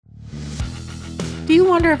Do you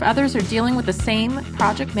wonder if others are dealing with the same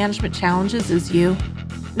project management challenges as you?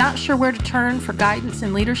 Not sure where to turn for guidance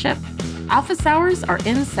and leadership? Office hours are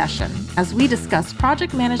in session as we discuss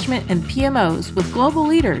project management and PMOs with global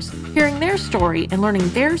leaders, hearing their story and learning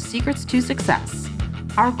their secrets to success.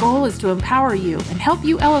 Our goal is to empower you and help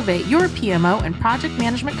you elevate your PMO and project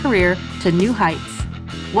management career to new heights.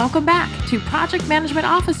 Welcome back to Project Management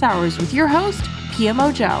Office Hours with your host,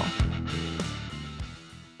 PMO Joe.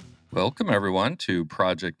 Welcome, everyone, to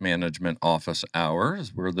Project Management Office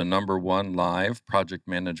Hours. We're the #1 live project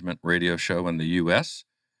management radio show in the U.S.,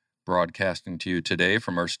 broadcasting to you today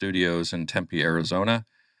from our studios in Tempe, Arizona.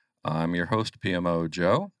 I'm your host, PMO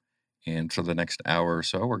Joe, and for the next hour or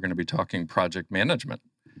so, we're going to be talking project management.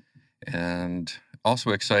 And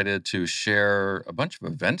also excited to share a bunch of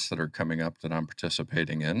events that are coming up that I'm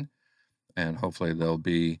participating in, and hopefully they'll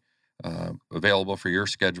be available for your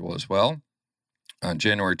schedule as well. On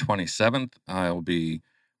January 27th, I'll be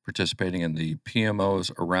participating in the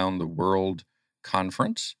PMOs Around the World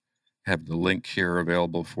Conference. I have the link here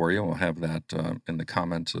available for you. We'll have that in the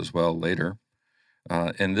comments as well later.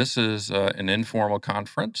 And this is an informal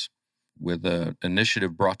conference with an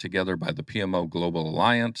initiative brought together by the PMO Global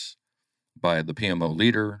Alliance, by the PMO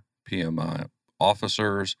Leader, PMI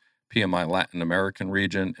Officers, PMI Latin American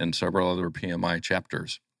Region, and several other PMI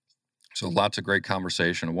chapters. So lots of great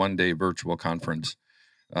conversation, a one-day virtual conference.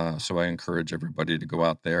 So I encourage everybody to go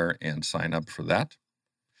out there and sign up for that.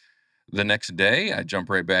 The next day, I jump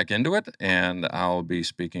right back into it, and I'll be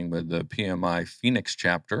speaking with the PMI Phoenix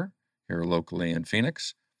chapter here locally in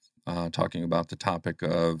Phoenix, talking about the topic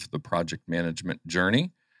of the project management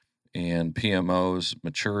journey and PMO's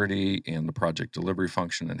maturity and the project delivery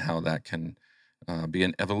function and how that can be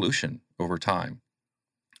an evolution over time.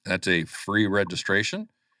 That's a free registration.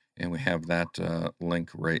 And we have that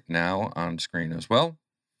link right now on screen as well.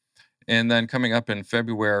 And then coming up in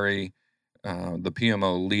February, the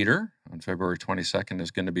PMO Leader on February 22nd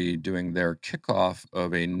is going to be doing their kickoff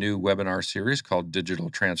of a new webinar series called Digital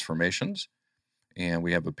Transformations. And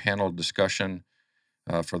we have a panel discussion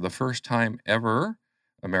for the first time ever.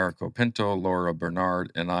 Americo Pinto, Laura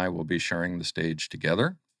Bernard, and I will be sharing the stage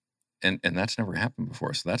together. And that's never happened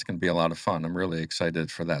before. So that's going to be a lot of fun. I'm really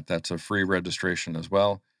excited for that. That's a free registration as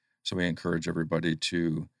well. So we encourage everybody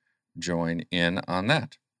to join in on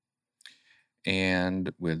that.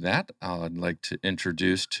 And with that, I'd like to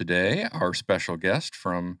introduce today our special guest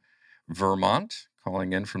from Vermont,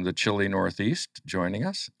 calling in from the chilly Northeast, joining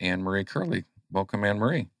us, Annmarie Curley. Welcome,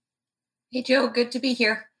 Annmarie. Hey, Joe. Good to be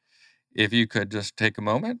here. If you could just take a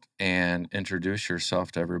moment and introduce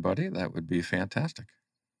yourself to everybody, that would be fantastic.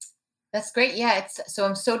 That's great. Yeah,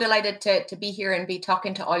 I'm so delighted to be here and be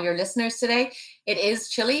talking to all your listeners today. It is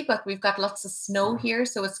chilly, but we've got lots of snow here,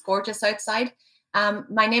 so it's gorgeous outside.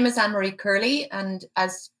 My name is Annmarie Curley, and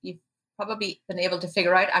as you've probably been able to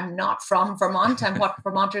figure out, I'm not from Vermont. I'm what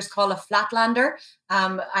Vermonters call a flatlander.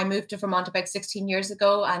 I moved to Vermont about 16 years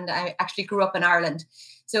ago, and I actually grew up in Ireland.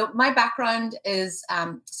 So my background is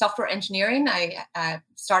software engineering. I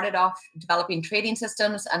started off developing trading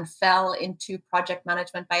systems and fell into project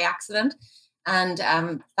management by accident. And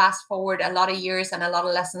fast forward a lot of years and a lot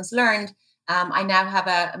of lessons learned. I now have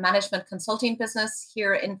a management consulting business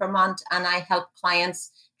here in Vermont, and I help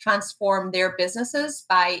clients transform their businesses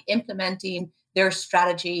by implementing their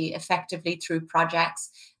strategy effectively through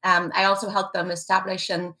projects. I also help them establish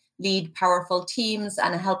and lead powerful teams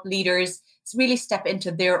and help leaders really step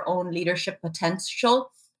into their own leadership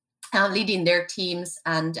potential, leading their teams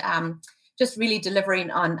and just really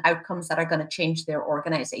delivering on outcomes that are going to change their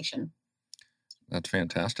organization. That's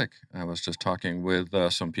fantastic. I was just talking with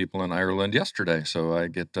some people in Ireland yesterday, so I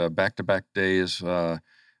get back-to-back days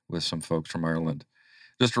with some folks from Ireland.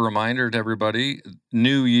 Just a reminder to everybody,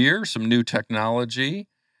 new year, some new technology.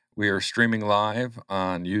 We are streaming live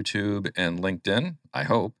on YouTube and LinkedIn, I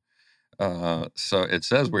hope. So it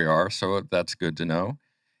says we are, so that's good to know.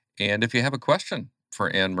 And if you have a question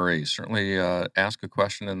for Annmarie, certainly ask a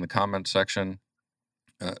question in the comment section.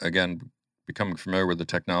 Again, becoming familiar with the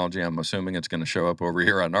technology, I'm assuming it's going to show up over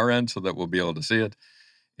here on our end so that we'll be able to see it,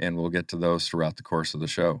 and we'll get to those throughout the course of the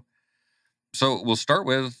show. So we'll start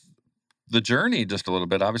with the journey just a little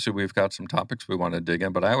bit. Obviously, we've got some topics we want to dig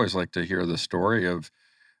in, but I always like to hear the story of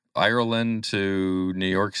Ireland to New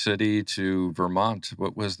York City to Vermont.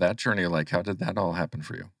 What was that journey like? How did that all happen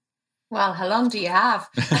for you? Well, how long do you have?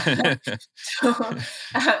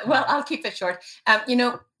 Well, I'll keep it short.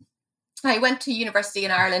 I went to university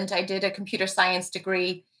in Ireland. I did a computer science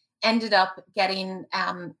degree, ended up getting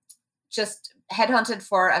just headhunted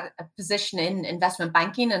for a position in investment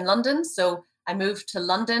banking in London. So I moved to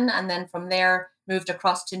London, and then from there moved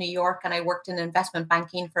across to New York, and I worked in investment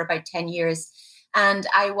banking for about 10 years. And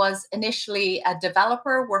I was initially a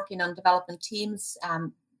developer working on development teams,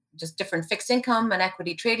 just different fixed income and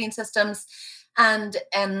equity trading systems. And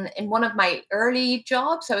in one of my early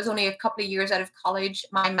jobs, I was only a couple of years out of college,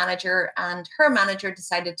 my manager and her manager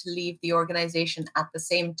decided to leave the organization at the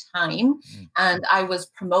same time. And I was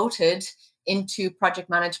promoted into project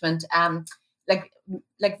management.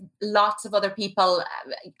 Like lots of other people,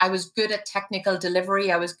 I was good at technical delivery.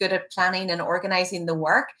 I was good at planning and organizing the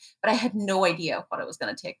work, but I had no idea what it was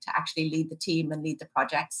going to take to actually lead the team and lead the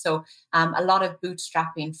project. So a lot of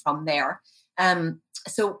bootstrapping from there.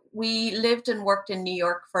 So we lived and worked in New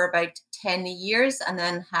York for about 10 years and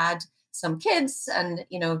then had some kids. And,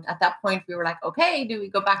 at that point we were like, okay, do we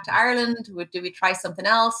go back to Ireland? Do we try something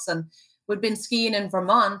else? And we'd been skiing in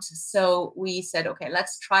Vermont. So we said, okay,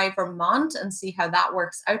 let's try Vermont and see how that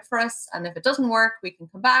works out for us. And if it doesn't work, we can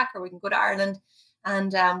come back or we can go to Ireland.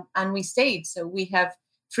 And we stayed. So we have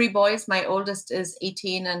 3 boys. My oldest is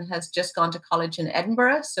 18 and has just gone to college in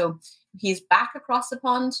Edinburgh. So he's back across the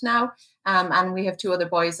pond now. And we have 2 other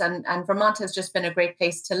boys. And Vermont has just been a great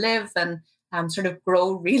place to live and sort of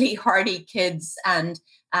grow really hardy kids. And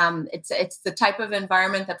it's the type of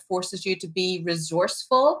environment that forces you to be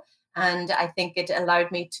resourceful. And I think it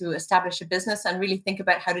allowed me to establish a business and really think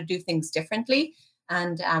about how to do things differently.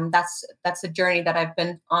 And that's a journey that I've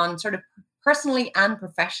been on sort of personally and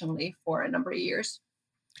professionally for a number of years.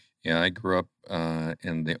 Yeah, I grew up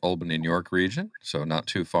in the Albany, New York region, so not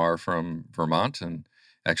too far from Vermont, and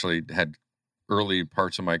actually had early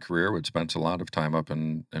parts of my career would spend a lot of time up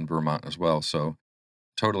in Vermont as well. So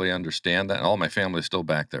totally understand that. And all my family's still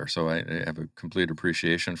back there, so I have a complete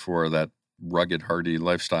appreciation for that rugged, hardy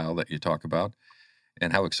lifestyle that you talk about,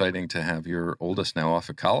 and how exciting to have your oldest now off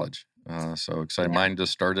of college. So excited. Yeah. Mine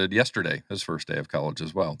just started yesterday, his first day of college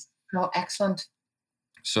as well. Oh, excellent.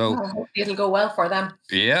 So hopefully it'll go well for them.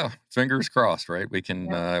 Yeah, fingers crossed, right? We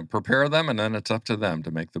can prepare them, and then it's up to them to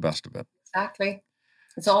make the best of it. Exactly.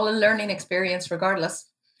 It's all a learning experience regardless.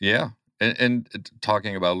 Yeah. And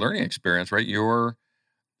talking about learning experience, right? You're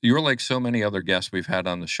like so many other guests we've had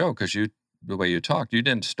on the show, because the way you talked, you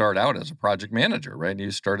didn't start out as a project manager, right? You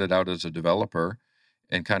started out as a developer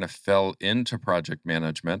and kind of fell into project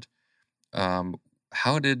management.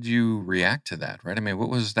 How did you react to that, right? I mean, what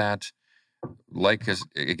was that like? Because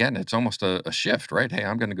again, it's almost a shift, right? Hey,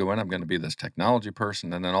 I'm going to go in, I'm going to be this technology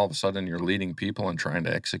person. And then all of a sudden you're leading people and trying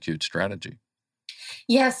to execute strategy.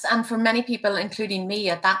 Yes. And for many people, including me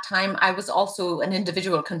at that time, I was also an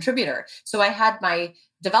individual contributor. So I had my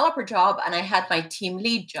developer job and I had my team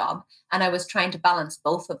lead job, and I was trying to balance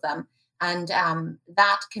both of them. And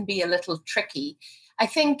that can be a little tricky. I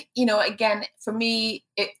think, again, for me,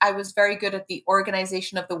 I was very good at the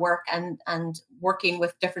organization of the work and working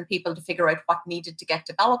with different people to figure out what needed to get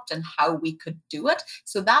developed and how we could do it.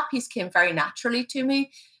 So that piece came very naturally to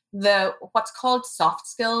me. What's called soft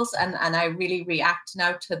skills, and I really react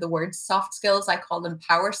now to the word soft skills. I call them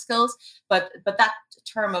power skills, but that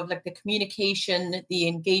term of like the communication, the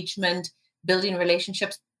engagement, building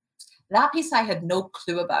relationships, that piece I had no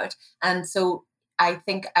clue about. And so I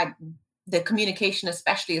think the communication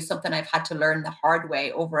especially is something I've had to learn the hard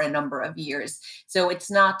way over a number of years. So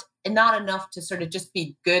it's not enough to sort of just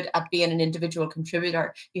be good at being an individual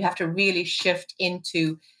contributor. You have to really shift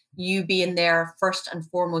into you being there first and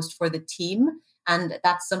foremost for the team. And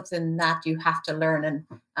that's something that you have to learn.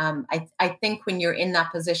 And I think when you're in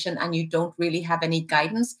that position and you don't really have any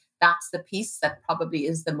guidance, that's the piece that probably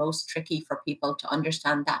is the most tricky for people to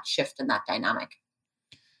understand that shift and that dynamic.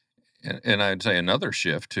 And I'd say another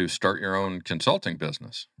shift to start your own consulting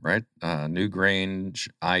business, right? Newgrange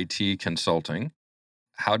IT Consulting.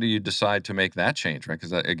 How do you decide to make that change, right?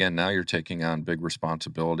 Because again, now you're taking on big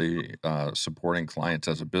responsibility, supporting clients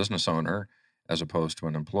as a business owner as opposed to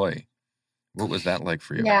an employee. What was that like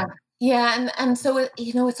for you? Yeah. And so,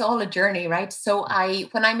 it's all a journey, right? So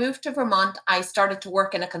when I moved to Vermont, I started to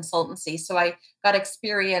work in a consultancy. So I got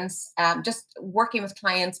experience just working with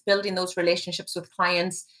clients, building those relationships with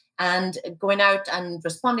clients, and going out and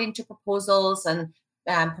responding to proposals and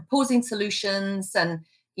proposing solutions, and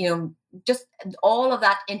just all of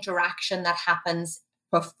that interaction that happens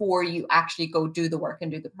before you actually go do the work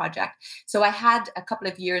and do the project. So I had a couple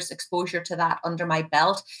of years exposure to that under my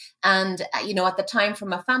belt. And, at the time,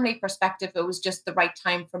 from a family perspective, it was just the right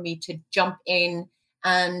time for me to jump in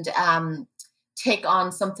and take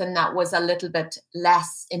on something that was a little bit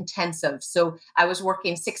less intensive. So I was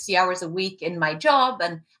working 60 hours a week in my job,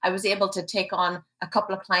 and I was able to take on a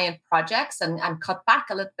couple of client projects and cut back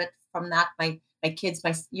a little bit from that. My kids,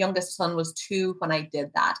 my youngest son was 2 when I did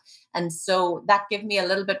that. And so that gave me a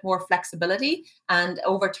little bit more flexibility. And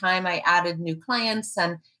over time, I added new clients.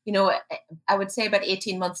 And, I would say about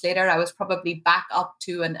 18 months later, I was probably back up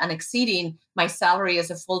to and exceeding my salary as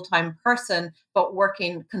a full-time person, but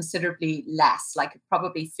working considerably less, like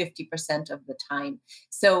probably 50% of the time.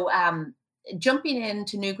 So, jumping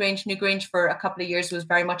into Newgrange for a couple of years was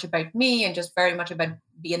very much about me and just very much about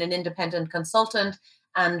being an independent consultant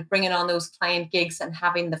and bringing on those client gigs and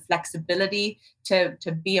having the flexibility to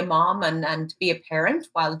be a mom and be a parent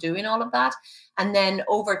while doing all of that. And then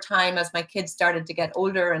over time, as my kids started to get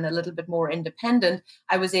older and a little bit more independent,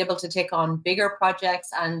 I was able to take on bigger projects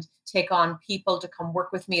and take on people to come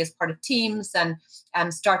work with me as part of teams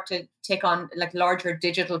and start to take on like larger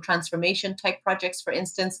digital transformation type projects, for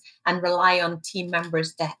instance, and rely on team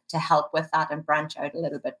members to help with that and branch out a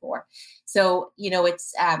little bit more. So,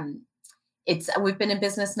 it's we've been in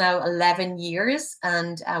business now 11 years,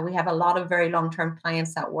 and we have a lot of very long-term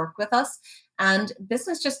clients that work with us. And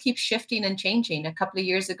business just keeps shifting and changing. A couple of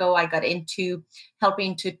years ago, I got into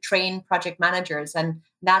helping to train project managers, and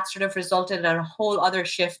that sort of resulted in a whole other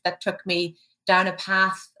shift that took me down a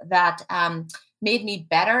path that made me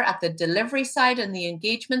better at the delivery side and the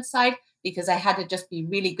engagement side, because I had to just be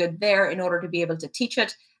really good there in order to be able to teach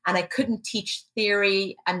it. And I couldn't teach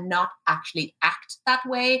theory and not actually act that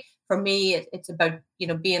way. For me, it's about,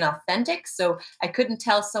 being authentic. So I couldn't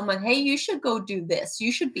tell someone, hey, you should go do this.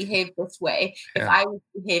 You should behave this way if I was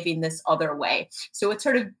behaving this other way. So it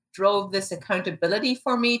sort of drove this accountability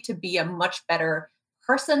for me to be a much better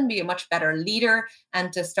person, be a much better leader,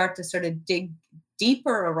 and to start to sort of dig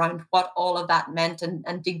deeper around what all of that meant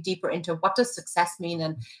and dig deeper into what does success mean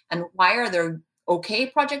and why are there okay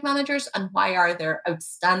project managers and why are there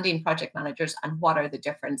outstanding project managers and what are the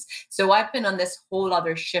difference. So I've been on this whole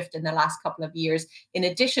other shift in the last couple of years, in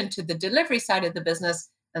addition to the delivery side of the business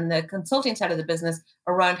and the consulting side of the business,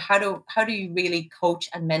 around how do you really coach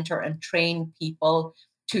and mentor and train people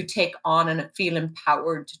to take on and feel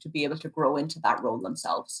empowered to be able to grow into that role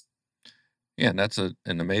themselves. Yeah, and that's an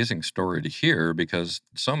amazing story to hear, because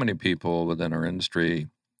so many people within our industry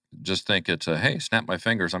just think it's hey, snap my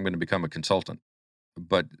fingers, I'm going to become a consultant.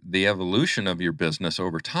 But the evolution of your business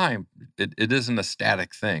over time, it isn't a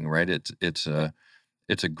static thing, right? It's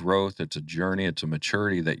a growth, it's a journey, it's a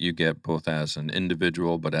maturity that you get both as an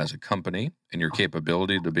individual, but as a company, and your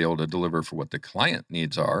capability to be able to deliver for what the client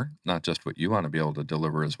needs are, not just what you want to be able to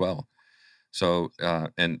deliver as well. So,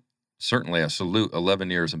 and certainly a salute, 11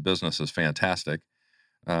 years in business is fantastic.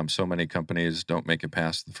 So many companies don't make it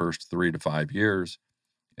past the first 3 to 5 years.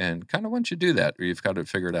 And kind of once you do that, you've got it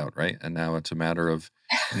figured out, right? And now it's a matter of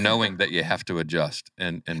knowing that you have to adjust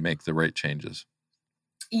and make the right changes.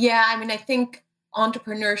 Yeah, I mean, I think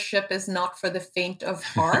entrepreneurship is not for the faint of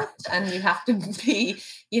heart, and you have to be,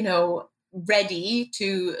 ready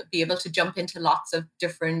to be able to jump into lots of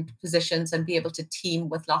different positions and be able to team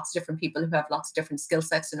with lots of different people who have lots of different skill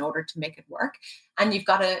sets in order to make it work. And you've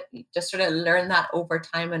got to just sort of learn that over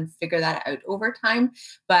time and figure that out over time.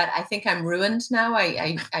 But I think I'm ruined now.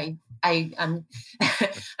 I'm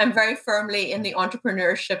I'm very firmly in the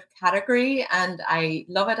entrepreneurship category, and I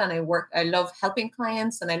love it. And I love helping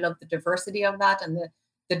clients, and I love the diversity of that, and the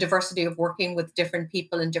diversity of working with different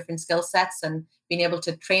people and different skill sets, and being able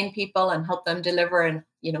to train people and help them deliver and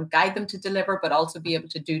guide them to deliver, but also be able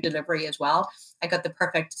to do delivery as well. I got the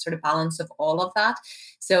perfect sort of balance of all of that.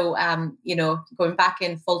 So going back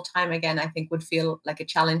in full time again, I think would feel like a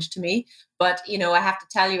challenge to me. But I have to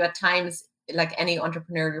tell you, at times, like any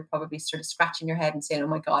entrepreneur, you're probably sort of scratching your head and saying, oh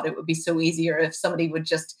my God, it would be so easier if somebody would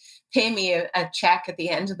just pay me a check at the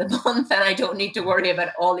end of the month and I don't need to worry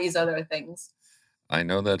about all these other things. I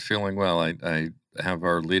know that feeling well. I have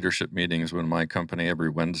our leadership meetings with my company every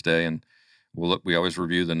Wednesday, and we always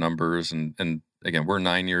review the numbers. And again, we're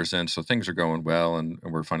 9 years in, so things are going well, and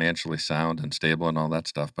we're financially sound and stable and all that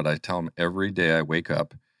stuff. But I tell them every day I wake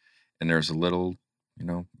up, and there's a little,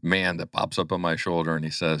 man that pops up on my shoulder, and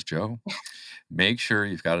he says, Joe, make sure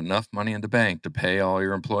you've got enough money in the bank to pay all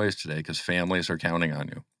your employees today, because families are counting on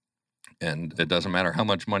you. And it doesn't matter how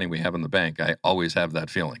much money we have in the bank. I always have that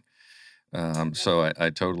feeling. So I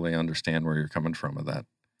totally understand where you're coming from with that.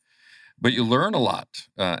 But you learn a lot,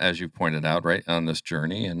 as you pointed out, right, on this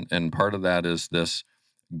journey. And part of that is this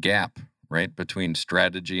gap, right, between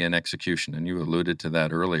strategy and execution. And you alluded to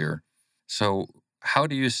that earlier. So how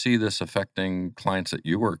do you see this affecting clients that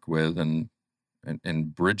you work with and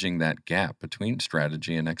bridging that gap between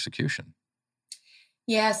strategy and execution?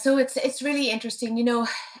 Yeah, so it's really interesting.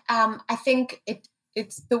 I think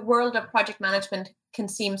it's the world of project management can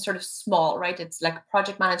seem sort of small, right? It's like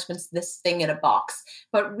project management's this thing in a box,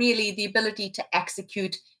 but really the ability to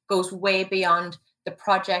execute goes way beyond the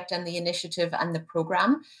project and the initiative and the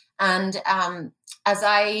program. And as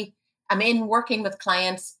I am in working with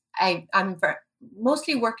clients, I'm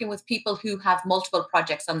mostly working with people who have multiple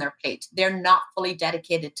projects on their plate. They're not fully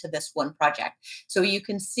dedicated to this one project. So you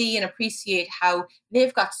can see and appreciate how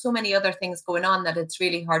they've got so many other things going on that it's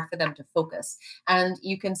really hard for them to focus. And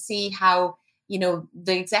you can see how,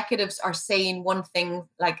 the executives are saying one thing,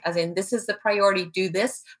 like as in, this is the priority, do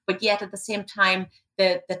this, but yet at the same time,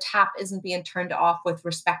 the tap isn't being turned off with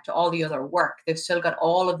respect to all the other work. They've still got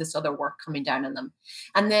all of this other work coming down on them.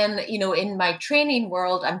 And then, in my training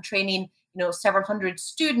world, I'm training several hundred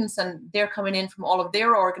students, and they're coming in from all of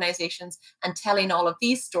their organizations and telling all of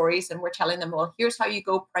these stories. And we're telling them, well, here's how you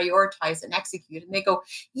go prioritize and execute. And they go,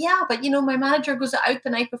 yeah, but my manager goes out the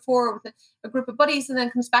night before with a group of buddies and then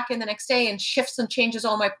comes back in the next day and shifts and changes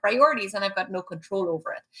all my priorities, and I've got no control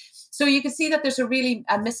over it. So you can see that there's a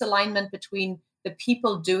misalignment between the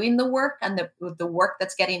people doing the work and the work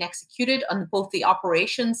that's getting executed on both the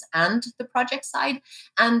operations and the project side,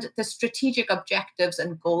 and the strategic objectives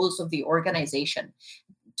and goals of the organization.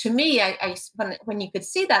 To me, when you could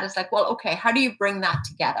see that, it's like, well, okay, how do you bring that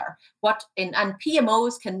together? And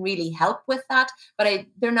PMOs can really help with that, but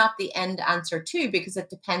they're not the end answer too, because it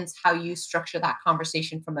depends how you structure that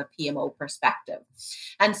conversation from a PMO perspective.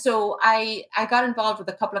 And so I got involved with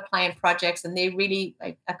a couple of client projects, and they really,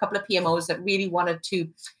 a couple of PMOs that really wanted to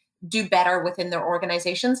do better within their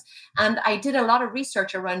organizations. And I did a lot of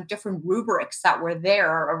research around different rubrics that were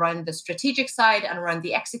there around the strategic side and around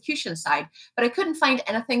the execution side, but I couldn't find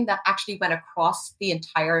anything that actually went across the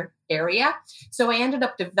entire area. So I ended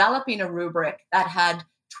up developing a rubric that had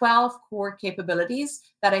 12 core capabilities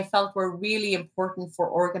that I felt were really important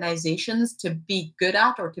for organizations to be good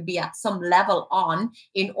at, or to be at some level on,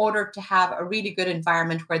 in order to have a really good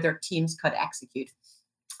environment where their teams could execute.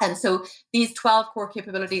 And so these 12 core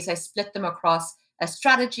capabilities, I split them across a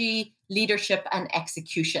strategy, leadership, and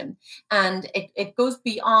execution. And it goes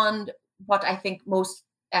beyond what I think most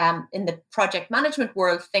in the project management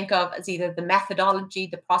world think of as either the methodology,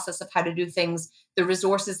 the process of how to do things, the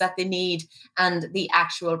resources that they need, and the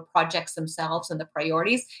actual projects themselves and the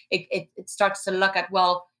priorities. It starts to look at,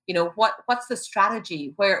 well, what's the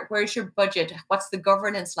strategy? Where's your budget? What's the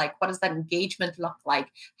governance like? What does that engagement look like?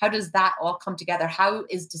 How does that all come together? How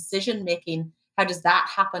is decision making? How does that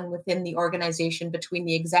happen within the organization between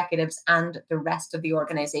the executives and the rest of the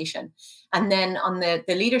organization? And then on the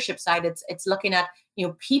leadership side, it's looking at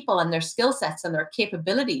people and their skill sets and their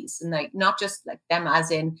capabilities, and like not just like them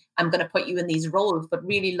as in, I'm going to put you in these roles, but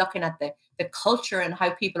really looking at the culture and how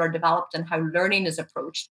people are developed and how learning is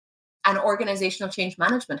approached. And organizational change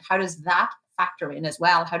management, how does that factor in as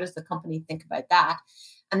well? How does the company think about that?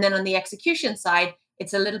 And then on the execution side,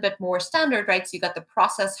 it's a little bit more standard, right? So you got the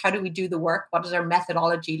process. How do we do the work? What does our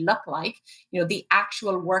methodology look like? The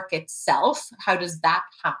actual work itself, how does that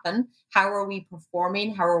happen? How are we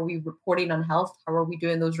performing? How are we reporting on health? How are we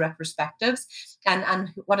doing those retrospectives? And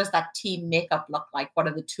what does that team makeup look like? What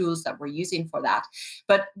are the tools that we're using for that?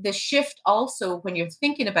 But the shift also, when you're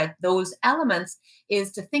thinking about those elements,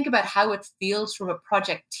 is to think about how it feels from a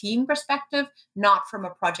project team perspective, not from a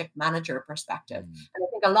project manager perspective. And I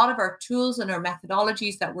think a lot of our tools and our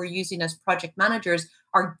methodologies that we're using as project managers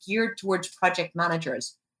are geared towards project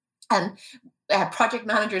managers. And project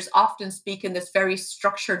managers often speak in this very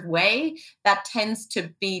structured way that tends to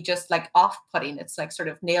be just like off-putting. It's like sort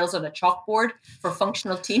of nails on a chalkboard for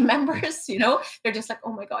functional team members. They're just like,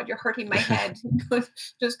 oh my God, you're hurting my head.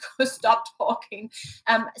 Just go stop talking.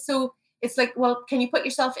 So it's like, well, can you put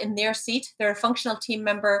yourself in their seat? They're a functional team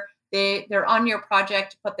member. They're on your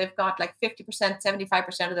project, but they've got like 50%,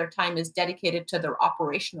 75% of their time is dedicated to their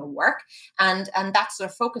operational work. And that's their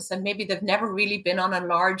focus. And maybe they've never really been on a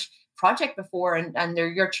large project before, and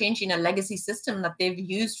you're changing a legacy system that they've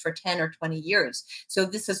used for 10 or 20 years. So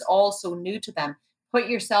this is all so new to them. Put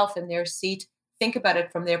yourself in their seat. Think about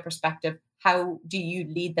it from their perspective. How do you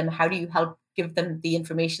lead them? How do you help give them the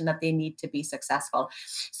information that they need to be successful?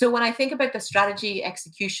 So when I think about the strategy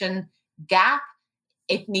execution gap,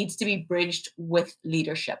 it needs to be bridged with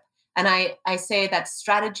leadership. And I say that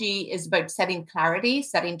strategy is about setting clarity,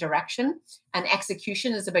 setting direction, and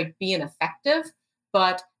execution is about being effective.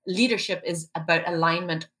 But leadership is about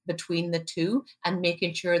alignment between the two and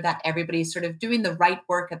making sure that everybody's sort of doing the right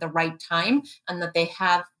work at the right time, and that they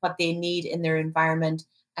have what they need in their environment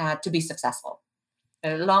to be successful.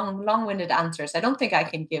 Long-winded answers. I don't think I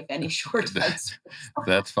can give any short answers.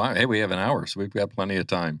 That's fine. Hey, we have an hour, so we've got plenty of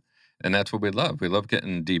time. And that's what we love. We love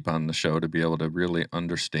getting deep on the show to be able to really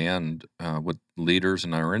understand what leaders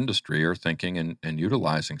in our industry are thinking and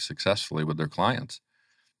utilizing successfully with their clients.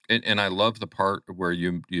 And I love the part where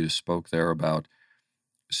you spoke there about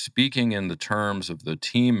speaking in the terms of the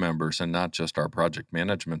team members and not just our project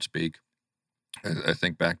management speak. I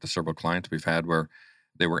think back to several clients we've had where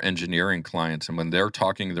they were engineering clients, and when they're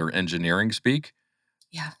talking their engineering speak,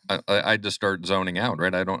 Yeah. I just start zoning out,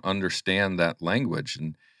 right? I don't understand that language.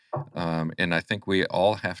 And I think we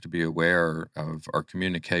all have to be aware of our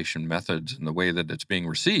communication methods and the way that it's being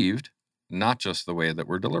received, not just the way that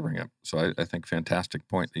we're delivering it. So I think fantastic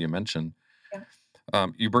point that you mentioned. Yeah.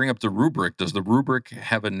 You bring up the rubric. Does the rubric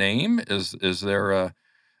have a name? Is there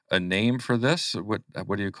a name for this? What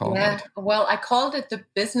do you call Yeah. that? Well, I called it the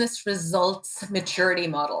business results maturity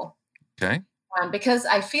model. Okay. Because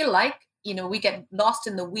I feel like, we get lost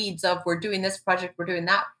in the weeds of we're doing this project, we're doing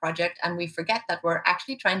that project, and we forget that we're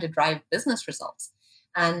actually trying to drive business results.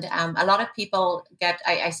 And a lot of people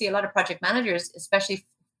I see a lot of project managers, especially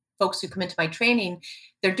folks who come into my training,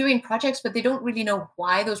 they're doing projects, but they don't really know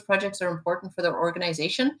why those projects are important for their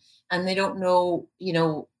organization. And they don't know,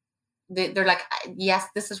 they're like, yes,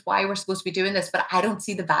 this is why we're supposed to be doing this, but I don't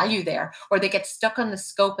see the value there. Or they get stuck on the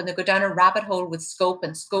scope and they go down a rabbit hole with scope,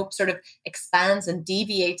 and scope sort of expands and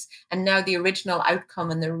deviates. And now the original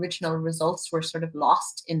outcome and the original results were sort of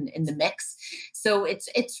lost in the mix. So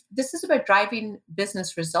this is about driving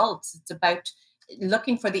business results. It's about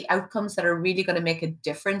looking for the outcomes that are really going to make a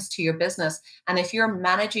difference to your business. And if you're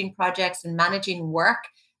managing projects and managing work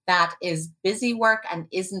that is busy work and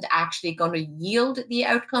isn't actually going to yield the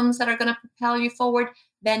outcomes that are going to propel you forward,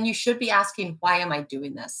 then you should be asking, why am I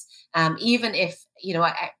doing this? Even if,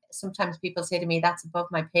 sometimes people say to me, that's above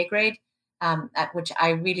my pay grade, at which I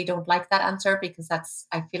really don't like that answer, because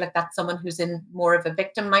I feel like that's someone who's in more of a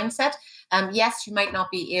victim mindset. Yes, you might not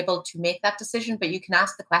be able to make that decision, but you can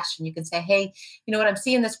ask the question. You can say, hey, you know what, I'm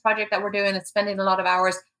seeing this project that we're doing, it's spending a lot of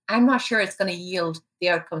hours. I'm not sure it's going to yield the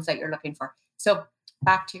outcomes that you're looking for. So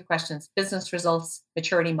back to your questions, business results,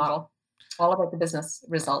 maturity model, all about the business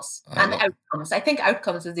results and outcomes. I think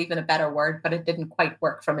outcomes is even a better word, but it didn't quite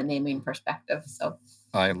work from a naming perspective. So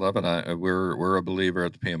I love it. We're a believer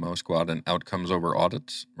at the PMO Squad in outcomes over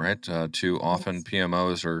audits, right? Too often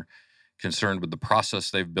PMOs are concerned with the process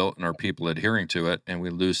they've built and our people adhering to it, and we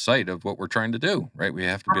lose sight of what we're trying to do, right? We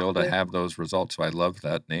have to be able to have those results. So I love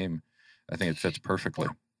that name. I think it fits perfectly.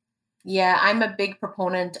 Yeah, I'm a big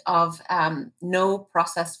proponent of no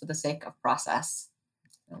process for the sake of process.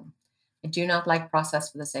 I do not like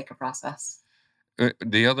process for the sake of process.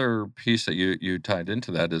 The other piece that you tied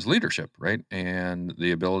into that is leadership, right? And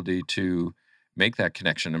the ability to make that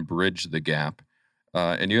connection and bridge the gap.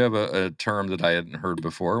 And you have a term that I hadn't heard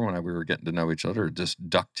before when we were getting to know each other, just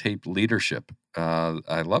duct tape leadership.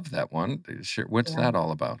 I love that one. What's that all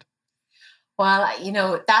about? Well,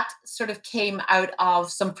 that sort of came out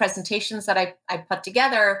of some presentations that I put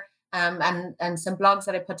together, and some blogs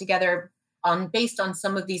that I put together based on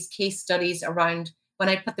some of these case studies around when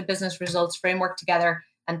I put the business results framework together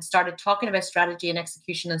and started talking about strategy and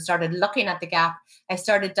execution and started looking at the gap. I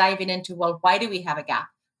started diving into, well, why do we have a gap?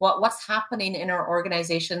 What's happening in our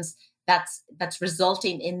organizations that's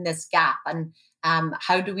resulting in this gap? And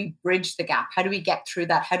how do we bridge the gap? How do we get through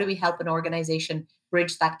that? How do we help an organization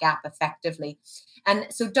bridge that gap effectively? And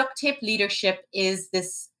so duct tape leadership is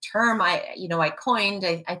this term I coined.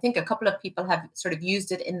 I think a couple of people have sort of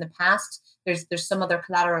used it in the past. There's some other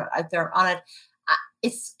collateral out there on it.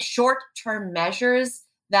 It's short-term measures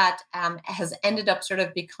that has ended up sort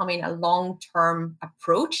of becoming a long-term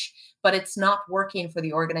approach, but it's not working for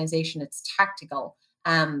the organization. It's tactical.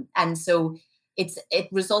 And so it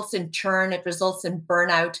results in churn, it results in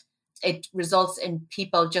burnout, it results in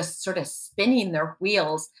people just sort of spinning their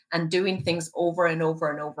wheels and doing things over and over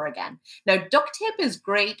and over again. Now, duct tape is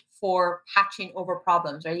great for patching over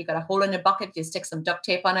problems, right? You got a hole in a bucket, you stick some duct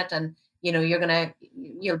tape on it, and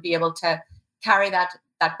you'll be able to carry that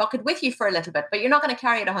bucket with you for a little bit, but you're not going to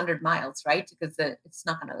carry it 100 miles, right? Because it's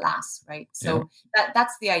not going to last, right? So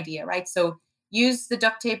that's the idea, right? So use the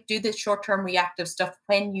duct tape, do the short-term reactive stuff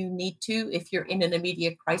when you need to, if you're in an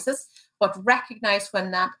immediate crisis, but recognize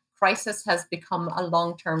when that crisis has become a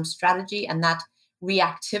long-term strategy and that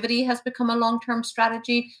reactivity has become a long-term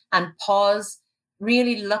strategy, and pause,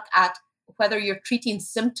 really look at whether you're treating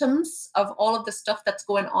symptoms of all of the stuff that's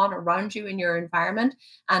going on around you in your environment,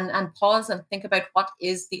 and pause and think about what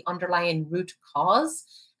is the underlying root cause.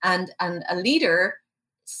 And a leader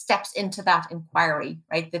steps into that inquiry,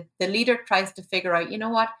 right? The leader tries to figure out,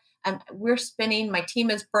 we're spinning, my team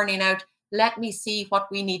is burning out. let me see what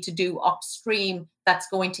we need to do upstream that's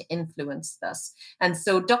going to influence this. And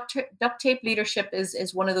so duct tape leadership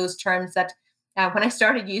is one of those terms that when I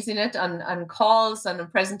started using it on calls and on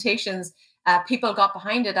presentations, people got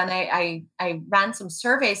behind it. And I ran some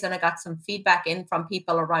surveys and I got some feedback in from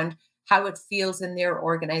people around how it feels in their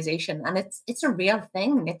organization. And it's a real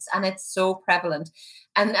thing. It's so prevalent.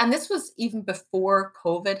 And this was even before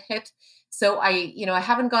COVID hit. So I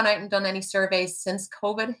haven't gone out and done any surveys since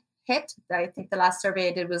COVID hit. I think the last survey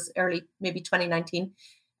I did was early, maybe 2019.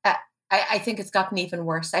 I think it's gotten even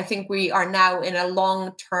worse. I think we are now in a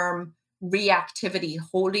long-term reactivity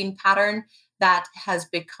holding pattern that has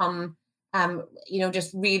become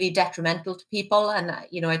just really detrimental to people. And,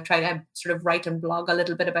 I try to sort of write and blog a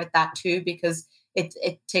little bit about that too, because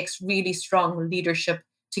it takes really strong leadership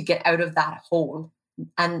to get out of that hole.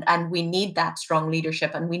 And we need that strong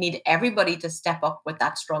leadership, and we need everybody to step up with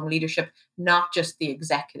that strong leadership, not just the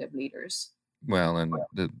executive leaders. Well, and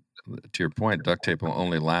to your point, duct tape will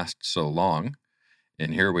only last so long.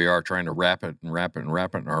 And here we are trying to wrap it and wrap it and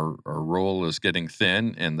wrap it. And our roll is getting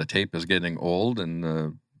thin and the tape is getting old, and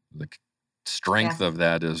the strength of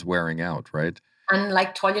that is wearing out, right? And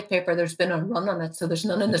like toilet paper, there's been a run on it, so there's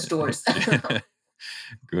none in the stores.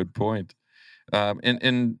 Good point.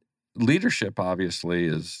 And leadership obviously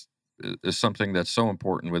is something that's so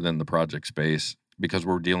important within the project space, because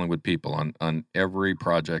we're dealing with people. On every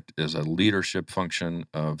project is a leadership function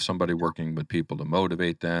of somebody working with people to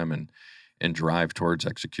motivate them and drive towards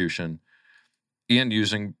execution, and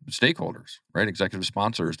using stakeholders, right? Executive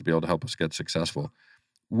sponsors to be able to help us get successful.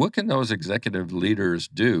 What can those executive leaders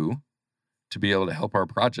do to be able to help our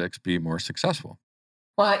projects be more successful?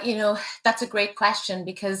 Well, that's a great question,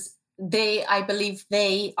 because I believe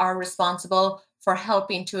they are responsible for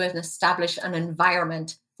helping to establish an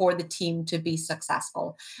environment for the team to be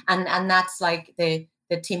successful. And that's like the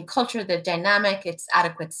team culture, the dynamic, it's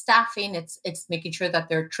adequate staffing, it's making sure that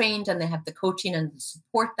they're trained and they have the coaching and the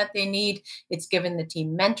support that they need. It's giving the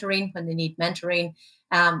team mentoring when they need mentoring.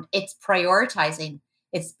 It's prioritizing.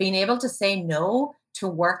 It's being able to say no to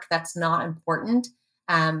work that's not important.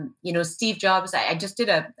 Steve Jobs, I just did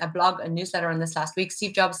a newsletter on this last week.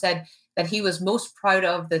 Steve Jobs said that he was most proud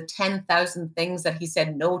of the 10,000 things that he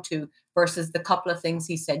said no to versus the couple of things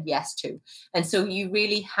he said yes to. And so you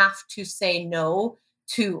really have to say no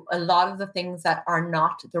to a lot of the things that are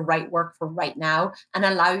not the right work for right now, and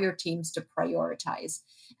allow your teams to prioritize.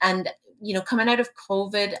 And, coming out of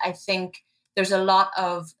COVID, I think there's a lot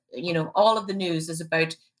of, all of the news is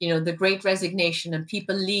about, the great resignation and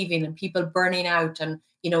people leaving and people burning out. And,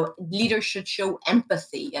 leaders should show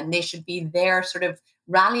empathy, and they should be there sort of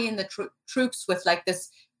rallying the troops with like this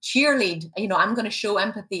cheerlead. I'm going to show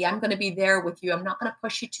empathy. I'm going to be there with you. I'm not going to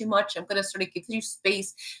push you too much. I'm going to sort of give you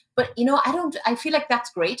space. But, I feel like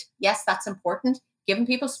that's great. Yes, that's important. Giving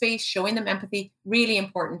people space, showing them empathy, really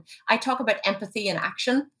important. I talk about empathy in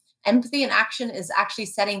action. Empathy in action is actually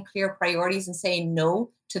setting clear priorities and saying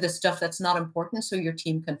no to the stuff that's not important so your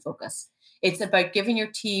team can focus. It's about giving your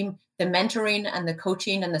team the mentoring and the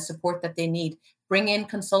coaching and the support that they need. Bring in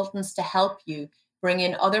consultants to help you. Bring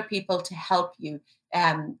in other people to help you.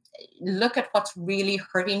 Look at what's really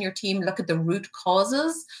hurting your team. Look at the root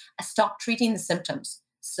causes. Stop treating the symptoms.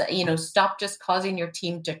 So, stop just causing your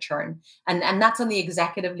team to churn. And that's on the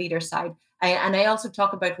executive leader side. I also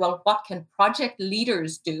talk about, well, what can project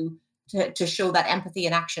leaders do to show that empathy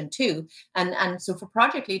in action too? And so for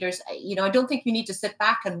project leaders, I don't think you need to sit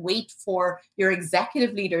back and wait for your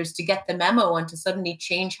executive leaders to get the memo and to suddenly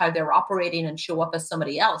change how they're operating and show up as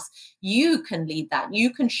somebody else. You can lead that.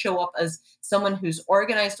 You can show up as someone who's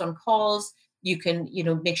organized on calls. You can,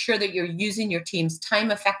 make sure that you're using your team's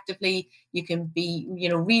time effectively. You can be,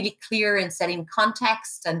 really clear in setting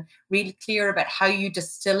context and really clear about how you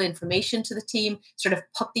distill information to the team, sort of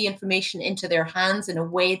put the information into their hands in a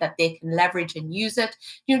way that they can leverage and use it.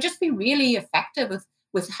 Just be really effective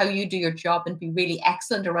with how you do your job, and be really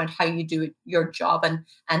excellent around how you do your job,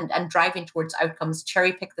 and driving towards outcomes.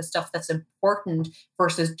 Cherry pick the stuff that's important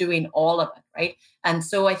versus doing all of it, right? And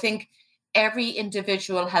so I think every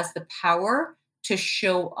individual has the power to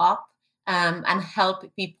show up and help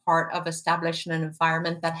be part of establishing an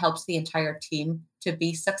environment that helps the entire team to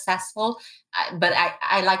be successful. But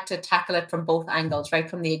I like to tackle it from both angles, right?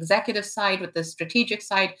 From the executive side with the strategic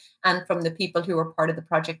side, and from the people who are part of the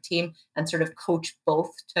project team, and sort of coach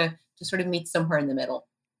both to sort of meet somewhere in the middle.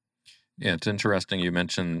 Yeah, it's interesting you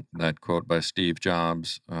mentioned that quote by Steve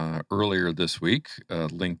Jobs earlier this week.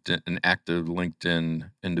 An active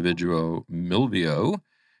LinkedIn individual, Milvio,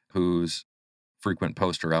 who's frequent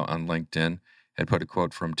poster out on LinkedIn, had put a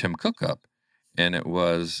quote from Tim Cook up. And it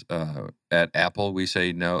was at Apple, we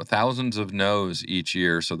say no, thousands of no's each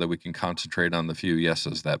year so that we can concentrate on the few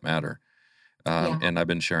yeses that matter. Yeah. And I've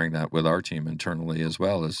been sharing that with our team internally as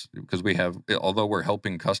well, as because we have, although we're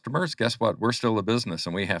helping customers, guess what? We're still a business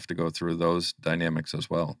and we have to go through those dynamics as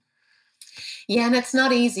well. Yeah, and it's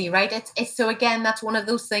not easy, right? It's so again, that's one of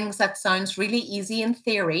those things that sounds really easy in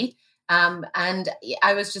theory. And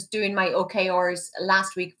I was just doing my OKRs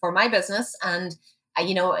last week for my business, and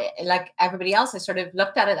like everybody else, I sort of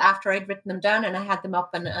looked at it after I'd written them down and I had them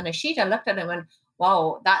up on a sheet. I looked at it and went,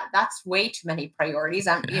 "Wow, that's way too many priorities.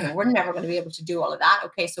 We're never going to be able to do all of that."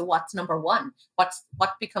 Okay, so what's number one? What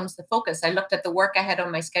becomes the focus? I looked at the work I had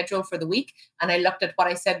on my schedule for the week, and I looked at what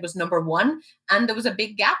I said was number one, and there was a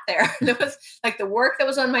big gap there. There was like the work that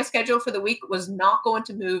was on my schedule for the week was not going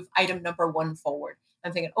to move item number one forward.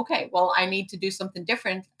 I'm thinking, okay, well, I need to do something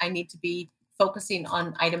different. I need to be focusing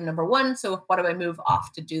on item number one. So what do I move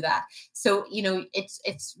off to do that? So,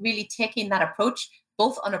 it's really taking that approach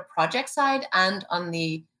both on a project side and on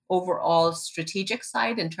the overall strategic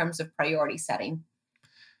side in terms of priority setting.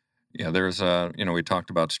 Yeah, there's we talked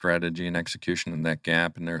about strategy and execution and that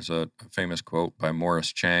gap. And there's a famous quote by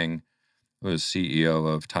Morris Chang, who is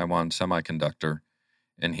CEO of Taiwan Semiconductor.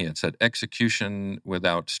 And he had said, execution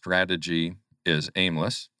without strategy is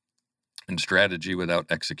aimless, and strategy without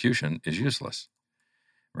execution is useless.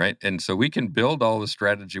 Right. And so we can build all the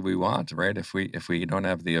strategy we want, right? If we don't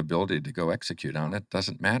have the ability to go execute on it,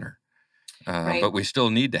 doesn't matter. Right. But we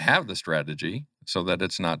still need to have the strategy so that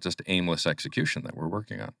it's not just aimless execution that we're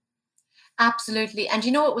working on. Absolutely. And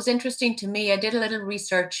what was interesting to me? I did a little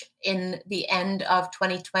research in the end of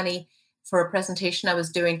 2020 for a presentation I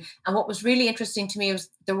was doing. And what was really interesting to me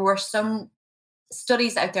was there were some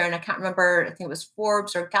studies out there, and I can't remember, I think it was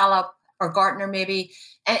Forbes or Gallup or Gartner maybe,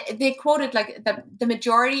 and they quoted like the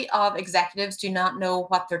majority of executives do not know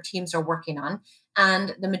what their teams are working on,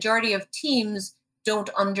 and the majority of teams don't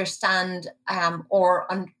understand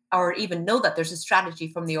or even know that there's a strategy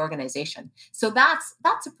from the organization. So that's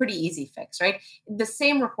a pretty easy fix, right? The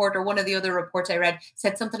same report, or one of the other reports I read,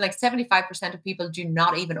 said something like 75% of people do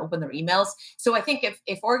not even open their emails. So I think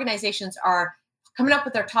if organizations are coming up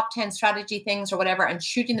with their top 10 strategy things or whatever and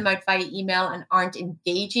shooting them out via email and aren't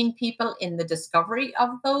engaging people in the discovery of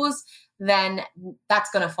those, then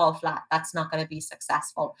that's going to fall flat. That's not going to be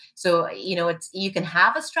successful. So, you can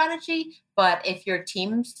have a strategy, but if your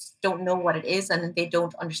teams don't know what it is and they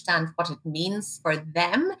don't understand what it means for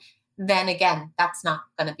them, then again, that's not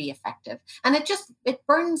going to be effective. And it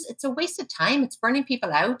burns, it's a waste of time. It's burning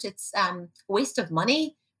people out. It's a waste of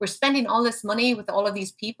money. We're spending all this money with all of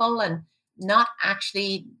these people and not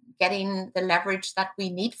actually getting the leverage that we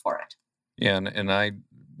need for it. Yeah, and I,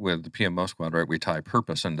 with the PMO squad, right, we tie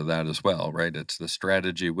purpose into that as well, right? It's the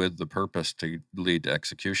strategy with the purpose to lead to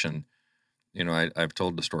execution. I've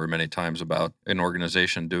told the story many times about an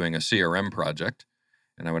organization doing a CRM project,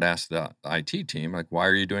 and I would ask the IT team, like, why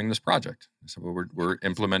are you doing this project? I said, well, we're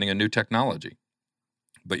implementing a new technology.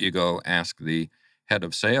 But you go ask the head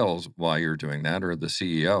of sales why you're doing that, or the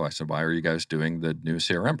CEO. I said, why are you guys doing the new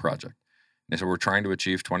CRM project? They said, we're trying to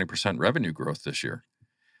achieve 20% revenue growth this year.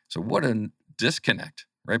 So what a disconnect,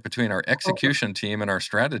 right? Between our execution team and our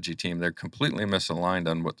strategy team. They're completely misaligned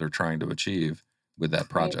on what they're trying to achieve with that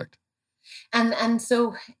project. Right. And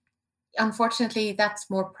so unfortunately, that's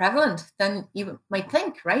more prevalent than you might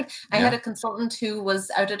think, right? I had a consultant who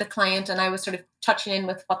was out at a client and I was sort of touching in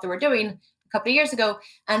with what they were doing a couple of years ago.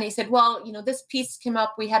 And he said, well, this piece came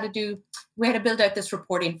up. We had to build out this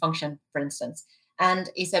reporting function, for instance.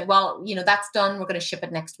 And he said, well, that's done. We're going to ship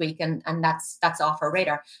it next week. And that's off our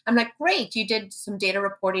radar. I'm like, great. You did some data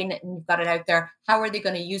reporting and you've got it out there. How are they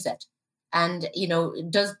going to use it? And,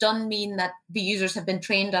 does done mean that the users have been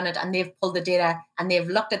trained on it and they've pulled the data and they've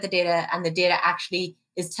looked at the data and the data actually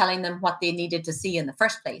is telling them what they needed to see in the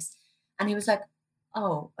first place? And he was like,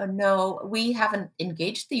 oh, no, we haven't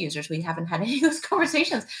engaged the users. We haven't had any of those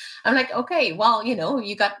conversations. I'm like, okay, well, you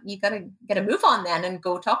got to get a move on then and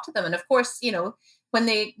go talk to them. And of course, when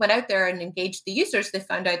they went out there and engaged the users, they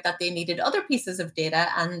found out that they needed other pieces of data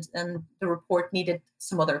and the report needed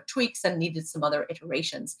some other tweaks and needed some other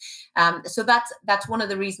iterations. So that's one of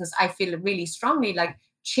the reasons I feel really strongly like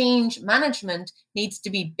change management needs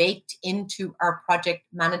to be baked into our project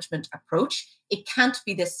management approach. It can't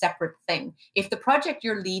be this separate thing. If the project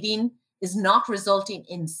you're leading is not resulting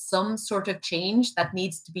in some sort of change that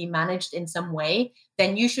needs to be managed in some way,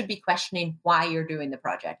 then you should be questioning why you're doing the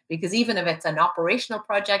project. Because even if it's an operational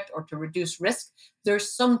project or to reduce risk,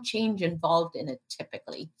 there's some change involved in it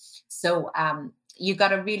typically. So you got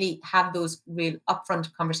to really have those real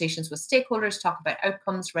upfront conversations with stakeholders, talk about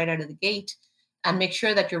outcomes right out of the gate. and make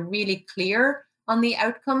sure that you're really clear on the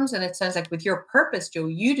outcomes. And it sounds like with your purpose, Joe,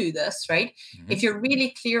 you do this, right? Mm-hmm. If you're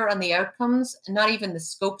really clear on the outcomes, not even the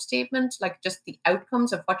scope statement, like just the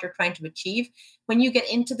outcomes of what you're trying to achieve, when you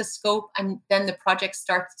get into the scope and then the project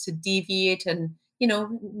starts to deviate and,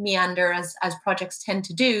 meander as projects tend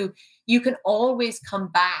to do, you can always come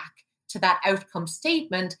back to that outcome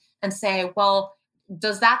statement and say, well,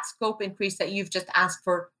 does that scope increase that you've just asked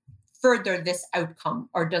for further this outcome,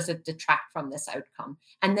 or does it detract from this outcome?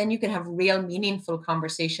 And then you can have real meaningful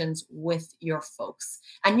conversations with your folks,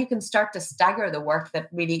 and you can start to stagger the work that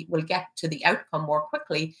really will get to the outcome more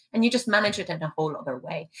quickly, and you just manage it in a whole other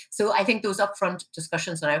way. So I think those upfront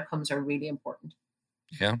discussions on outcomes are really important.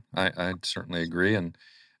 Yeah, I certainly agree. And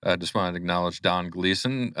I just wanted to acknowledge Don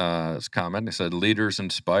Gleason's comment. He said, leaders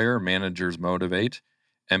inspire, managers motivate,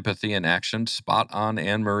 empathy and action, spot on,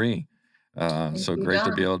 Annmarie. So great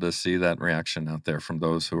to be able to see that reaction out there from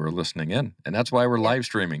those who are listening in. And that's why we're live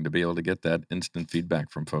streaming, to be able to get that instant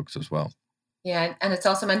feedback from folks as well. Yeah, and it's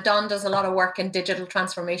awesome. And Don does a lot of work in digital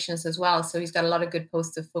transformations as well. So he's got a lot of good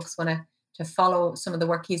posts if folks want to follow some of the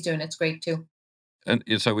work he's doing. It's great too. And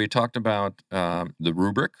so we talked about the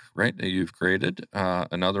rubric, right, that you've created.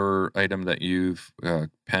 Another item that you've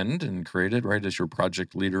penned and created, right, is your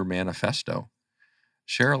Project Leader Manifesto.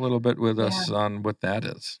 Share a little bit with us on what that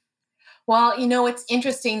is. Well, it's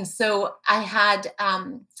interesting. So I had,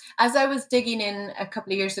 as I was digging in a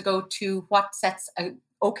couple of years ago to what sets a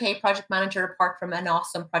okay project manager apart from an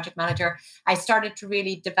awesome project manager, I started to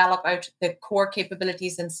really develop out the core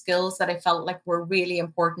capabilities and skills that I felt like were really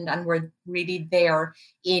important and were really there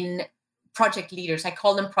in project leaders. I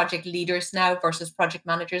call them project leaders now versus project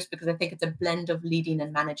managers, because I think it's a blend of leading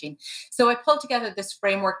and managing. So I pulled together this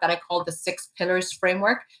framework that I call the 6 pillars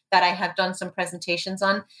framework that I have done some presentations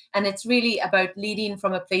on. And it's really about leading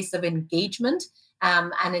from a place of engagement.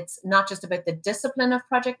 And it's not just about the discipline of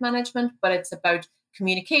project management, but it's about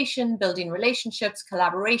communication, building relationships,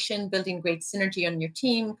 collaboration, building great synergy on your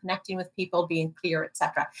team, connecting with people, being clear,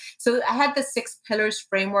 etc. So I had the 6 pillars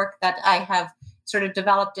framework that I have sort of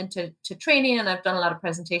developed into training, and I've done a lot of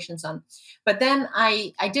presentations on. But then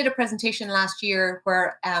I did a presentation last year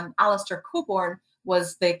where Alistair Coburn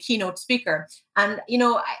was the keynote speaker. And,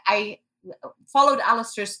 I followed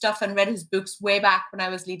Alistair's stuff and read his books way back when I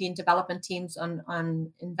was leading development teams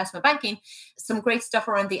on investment banking. Some great stuff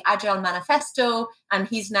around the Agile Manifesto. And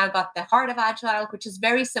he's now got the Heart of Agile, which is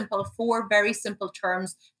very simple, 4 very simple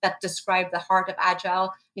terms that describe the heart of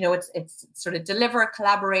Agile. It's sort of deliver,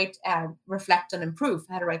 collaborate, reflect, and improve.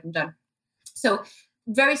 I had to write them down. So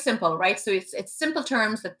very simple, right? So it's simple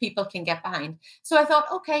terms that people can get behind. So I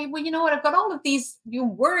thought, okay, well, you know what? I've got all of these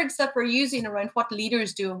words that we're using around what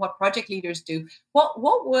leaders do and what project leaders do.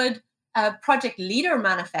 What would a project leader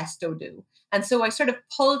manifesto do? And so I sort of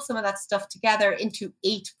pulled some of that stuff together into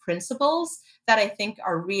 8 principles that I think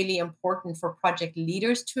are really important for project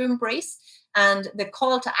leaders to embrace. And the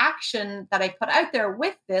call to action that I put out there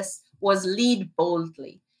with this was lead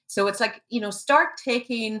boldly. So it's like, start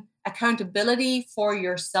taking accountability for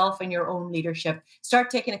yourself and your own leadership. Start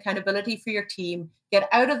taking accountability for your team. Get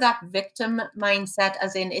out of that victim mindset,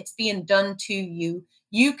 as in it's being done to you.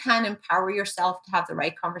 You can empower yourself to have the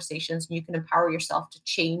right conversations, and you can empower yourself to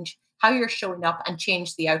change how you're showing up and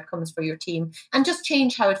change the outcomes for your team, and just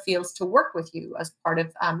change how it feels to work with you as part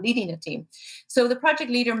of leading a team. So the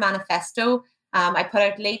Project Leader Manifesto, I put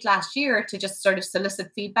out late last year to just sort of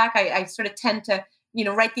solicit feedback. I sort of tend to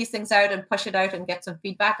write these things out and push it out and get some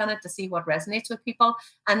feedback on it to see what resonates with people.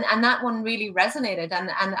 And that one really resonated. And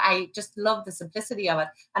I just love the simplicity of it.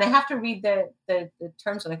 And I have to read the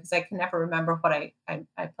terms on it because I can never remember what I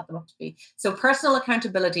put them up to be. So personal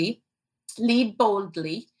accountability, lead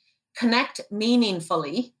boldly, connect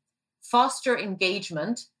meaningfully, foster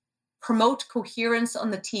engagement, promote coherence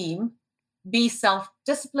on the team, be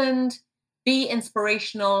self-disciplined, be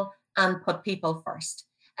inspirational, and put people first.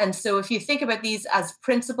 And so if you think about these as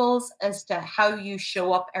principles as to how you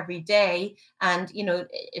show up every day, and,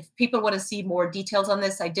 if people want to see more details on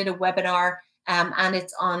this, I did a webinar and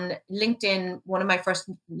it's on LinkedIn, one of my first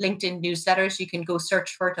LinkedIn newsletters. You can go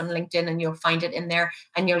search for it on LinkedIn and you'll find it in there,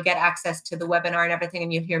 and you'll get access to the webinar and everything.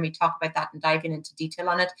 And you'll hear me talk about that and diving into detail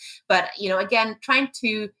on it. But, again, trying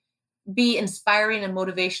to be inspiring and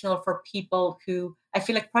motivational for people who, I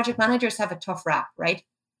feel like project managers have a tough rap, right?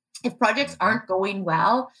 If projects aren't going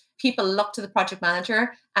well, people look to the project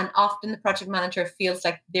manager, and often the project manager feels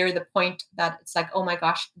like they're the point that it's like, oh my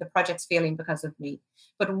gosh, the project's failing because of me.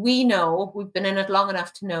 But we've been in it long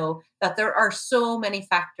enough to know that there are so many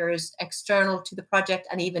factors external to the project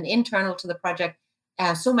and even internal to the project,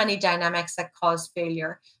 so many dynamics that cause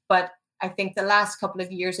failure. But I think the last couple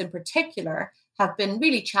of years in particular have been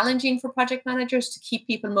really challenging for project managers to keep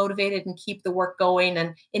people motivated and keep the work going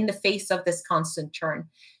and in the face of this constant churn.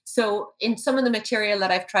 So in some of the material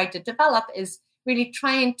that I've tried to develop is really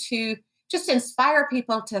trying to just inspire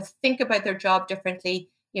people to think about their job differently,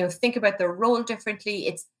 think about their role differently.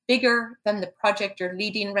 It's bigger than the project you're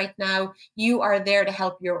leading right now. You are there to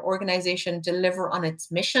help your organization deliver on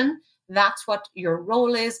its mission. That's what your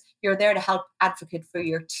role is. You're there to help advocate for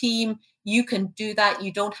your team. You can do that.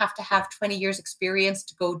 You don't have to have 20 years experience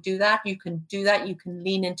to go do that. You can do that. You can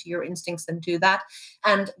lean into your instincts and do that.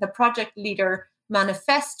 And the project leader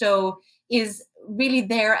manifesto is really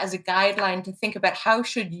there as a guideline to think about how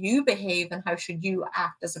should you behave and how should you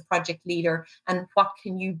act as a project leader and what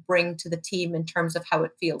can you bring to the team in terms of how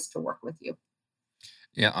it feels to work with you.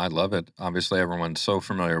 Yeah, I love it. Obviously, everyone's so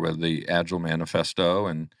familiar with the Agile Manifesto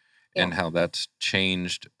and how that's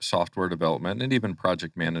changed software development and even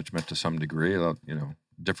project management to some degree.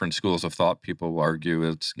 Different schools of thought, people will argue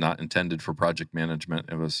it's not intended for project management.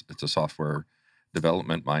 It's a software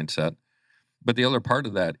development mindset. But the other part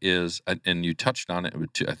of that is, and you touched on it with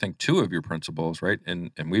I think two of your principles, right?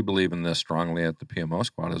 And we believe in this strongly at the PMO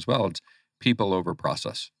Squad as well. It's people over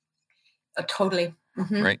process. Totally.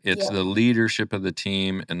 Mm-hmm. Right? It's the leadership of the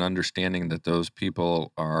team and understanding that those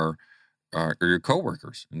people are your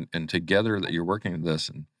coworkers and together that you're working at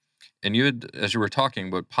this. And you had, as you were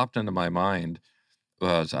talking, what popped into my mind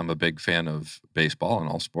was I'm a big fan of baseball and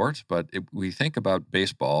all sports, but we think about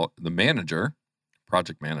baseball, the manager,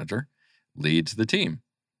 project manager, leads the team.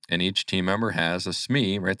 And each team member has a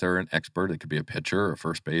SME, right? They're an expert. It could be a pitcher, a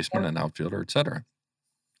first baseman, an outfielder, et cetera.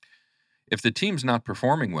 If the team's not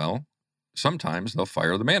performing well, sometimes they'll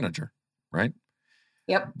fire the manager, right?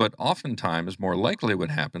 Yep. But oftentimes, more likely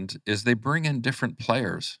what happens is they bring in different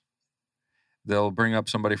players. They'll bring up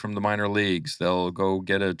somebody from the minor leagues. They'll go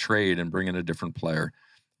get a trade and bring in a different player.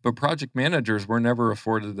 But project managers were never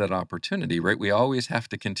afforded that opportunity, right? We always have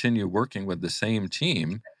to continue working with the same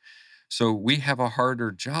team. So we have a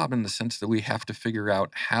harder job in the sense that we have to figure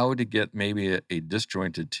out how to get maybe a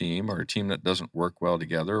disjointed team or a team that doesn't work well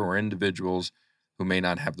together or individuals who may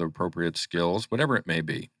not have the appropriate skills, whatever it may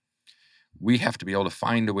be. We have to be able to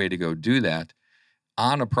find a way to go do that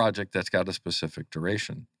on a project that's got a specific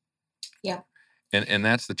duration. Yeah. And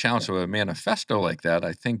that's the challenge. So a manifesto like that,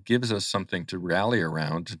 I think, gives us something to rally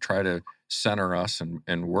around to try to center us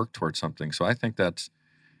and work towards something. So I think that's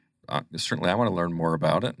certainly I want to learn more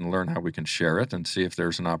about it and learn how we can share it and see if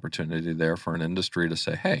there's an opportunity there for an industry to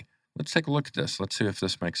say, hey, let's take a look at this. Let's see if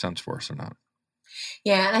this makes sense for us or not.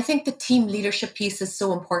 Yeah, and I think the team leadership piece is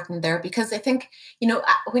so important there because I think,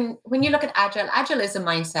 when you look at Agile is a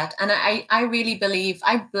mindset. And I really believe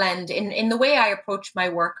I blend in the way I approach my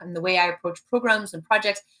work and the way I approach programs and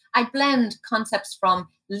projects. I blend concepts from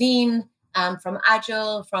Lean, from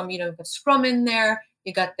Agile, from, the Scrum in there.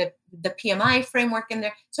 You got the PMI framework in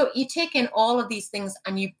there. So you take in all of these things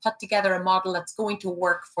and you put together a model that's going to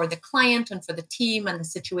work for the client and for the team and the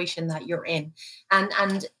situation that you're in.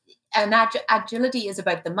 And agility is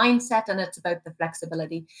about the mindset and it's about the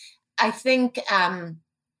flexibility. I think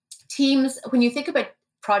teams, when you think about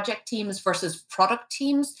project teams versus product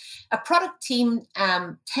teams, a product team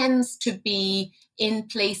tends to be in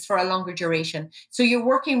place for a longer duration. So you're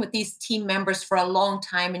working with these team members for a long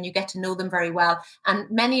time and you get to know them very well. And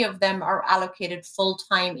many of them are allocated full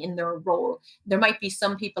time in their role. There might be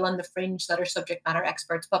some people on the fringe that are subject matter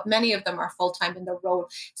experts, but many of them are full time in their role.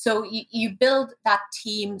 So you build that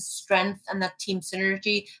team strength and that team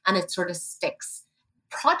synergy and it sort of sticks.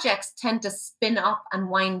 Projects tend to spin up and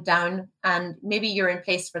wind down, and maybe you're in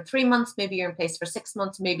place for 3 months, maybe you're in place for 6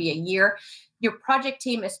 months, maybe a year. Your project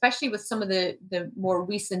team, especially with some of the more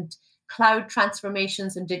recent cloud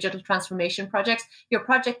transformations and digital transformation projects, your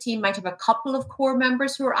project team might have a couple of core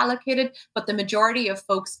members who are allocated, but the majority of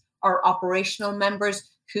folks are operational members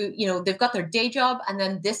who, they've got their day job and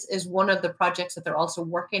then this is one of the projects that they're also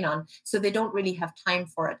working on. So they don't really have time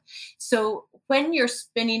for it. So when you're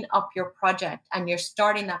spinning up your project and you're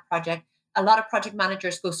starting that project, a lot of project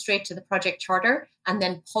managers go straight to the project charter and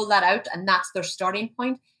then pull that out and that's their starting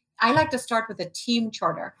point. I like to start with a team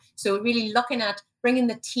charter. So really looking at bringing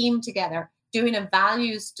the team together, doing a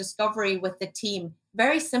values discovery with the team.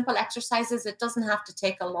 Very simple exercises. It doesn't have to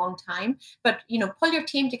take a long time, but pull your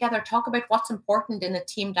team together, talk about what's important in a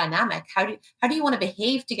team dynamic. How do you want to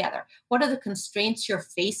behave together? What are the constraints you're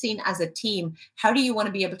facing as a team? How do you want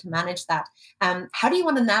to be able to manage that? How do you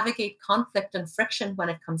want to navigate conflict and friction when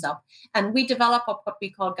it comes up? And we develop what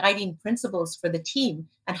we call guiding principles for the team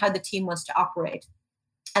and how the team wants to operate.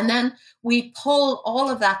 And then we pull all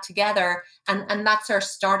of that together, and that's our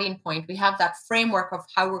starting point. We have that framework of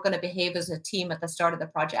how we're going to behave as a team at the start of the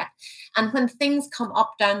project. And when things come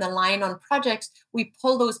up down the line on projects, we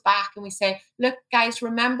pull those back and we say, look, guys,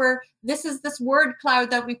 remember, this is this word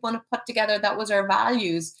cloud that we want to put together. That was our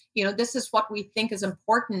values. This is what we think is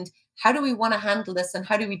important. How do we want to handle this? And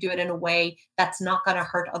how do we do it in a way that's not going to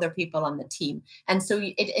hurt other people on the team? And so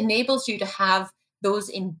it enables you to have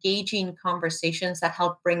those engaging conversations that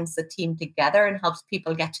help brings the team together and helps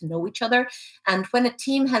people get to know each other. And when a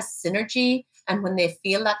team has synergy and when they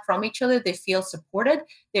feel that from each other, they feel supported,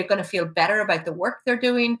 they're going to feel better about the work they're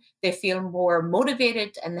doing. They feel more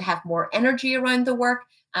motivated and they have more energy around the work.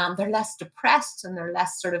 They're less depressed and they're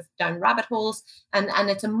less sort of down rabbit holes. And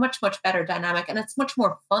it's a much, much better dynamic. And it's much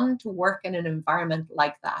more fun to work in an environment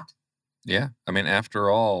like that. Yeah. I mean,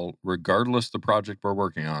 after all, regardless the project we're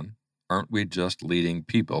working on, aren't we just leading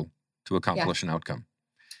people to accomplish an outcome?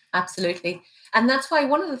 Absolutely. And that's why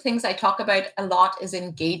one of the things I talk about a lot is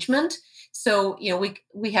engagement. So,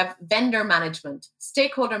 we have vendor management,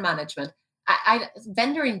 stakeholder management,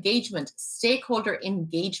 vendor engagement, stakeholder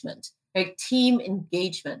engagement, right? Team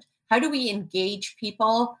engagement. How do we engage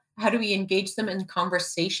people? How do we engage them in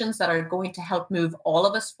conversations that are going to help move all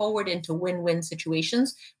of us forward into win-win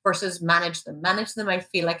situations versus manage them? Manage them, I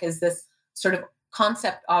feel like, is this sort of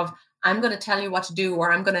concept of I'm going to tell you what to do, or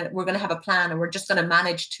we're going to have a plan, and we're just going to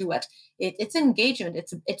manage to it. It's engagement.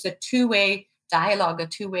 It's a two-way dialogue, a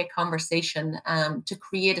two-way conversation to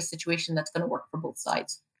create a situation that's going to work for both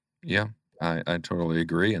sides. Yeah, I totally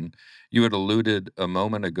agree. And you had alluded a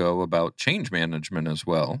moment ago about change management as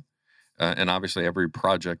well. And obviously every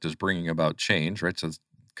project is bringing about change, right? So it's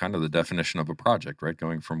kind of the definition of a project, right?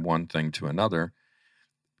 Going from one thing to another.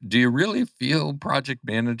 Do you really feel project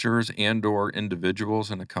managers and or individuals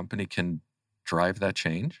in a company can drive that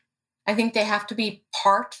change? I think they have to be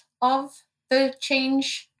part of the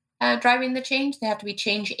change, driving the change. They have to be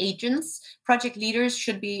change agents. Project leaders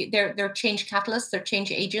should be they're change catalysts. They're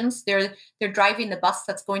change agents. They're driving the bus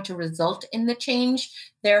that's going to result in the change.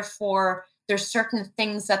 Therefore, there's certain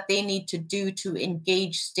things that they need to do to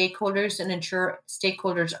engage stakeholders and ensure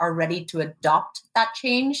stakeholders are ready to adopt that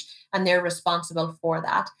change, and they're responsible for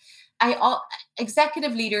that.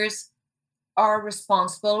 Executive leaders are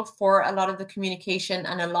responsible for a lot of the communication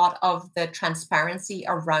and a lot of the transparency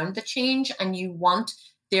around the change, and you want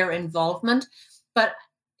their involvement, but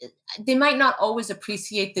they might not always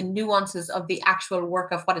appreciate the nuances of the actual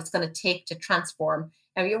work of what it's going to take to transform.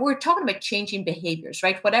 I mean, we're talking about changing behaviors,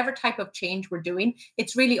 right? Whatever type of change we're doing,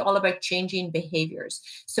 it's really all about changing behaviors.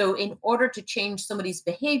 So in order to change somebody's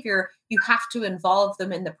behavior, you have to involve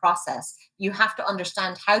them in the process. You have to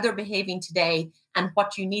understand how they're behaving today and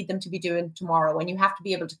what you need them to be doing tomorrow. And you have to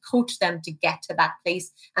be able to coach them to get to that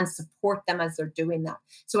place and support them as they're doing that.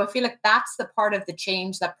 So I feel like that's the part of the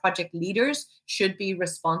change that project leaders should be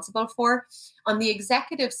responsible for. On the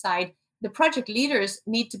executive side, the project leaders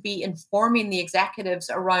need to be informing the executives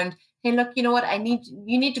around, hey, look, you know what,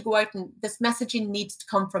 you need to go out, and this messaging needs to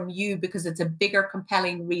come from you because it's a bigger,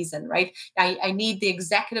 compelling reason, right? I need the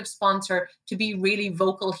executive sponsor to be really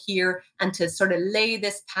vocal here and to sort of lay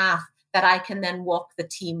this path that I can then walk the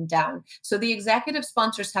team down. So the executive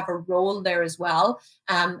sponsors have a role there as well.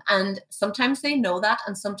 And sometimes they know that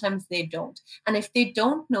and sometimes they don't. And if they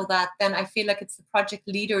don't know that, then I feel like it's the project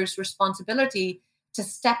leader's responsibility to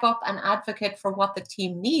step up and advocate for what the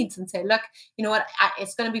team needs and say, look, you know what,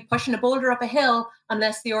 it's going to be pushing a boulder up a hill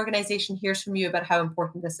unless the organization hears from you about how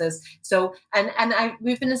important this is. So,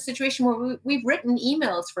 we've been in a situation where we've written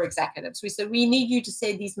emails for executives. We said, we need you to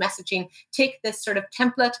say these messaging, take this sort of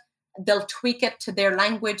template, they'll tweak it to their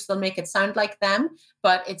language, they'll make it sound like them,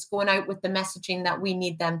 but it's going out with the messaging that we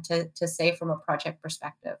need them to say from a project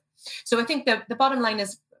perspective. So I think the bottom line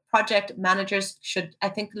is project managers should, I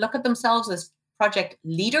think, look at themselves as project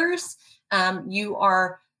leaders. You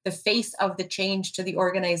are the face of the change to the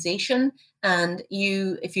organization. And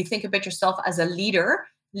if you think about yourself as a leader,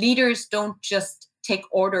 leaders don't just take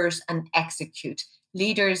orders and execute.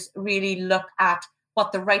 Leaders really look at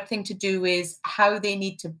what the right thing to do is, how they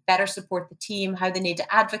need to better support the team, how they need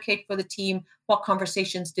to advocate for the team, what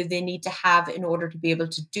conversations do they need to have in order to be able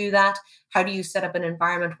to do that? How do you set up an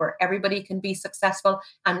environment where everybody can be successful?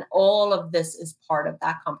 And all of this is part of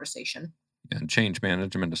that conversation. And change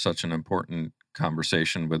management is such an important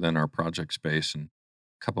conversation within our project space. And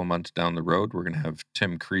a couple months down the road, we're going to have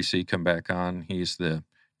Tim Creasy come back on. He's the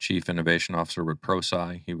Chief Innovation Officer with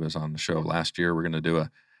ProSci. He was on the show last year. We're going to do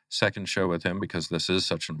a second show with him because this is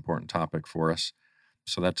such an important topic for us.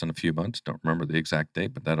 So that's in a few months. Don't remember the exact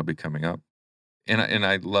date, but that'll be coming up. And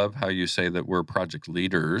I love how you say that we're project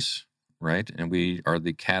leaders right? And we are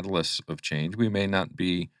the catalysts of change. We may not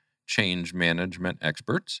be change management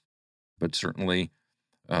experts, but certainly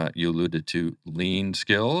you alluded to lean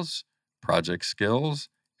skills, project skills,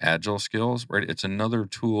 agile skills, right? It's another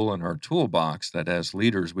tool in our toolbox that as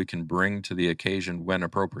leaders we can bring to the occasion when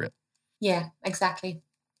appropriate. Yeah, exactly.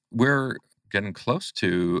 We're getting close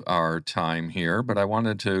to our time here, but I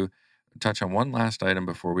wanted to touch on one last item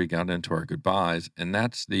before we got into our goodbyes, and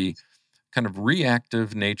that's the kind of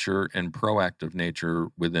reactive nature and proactive nature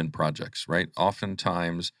within projects, right?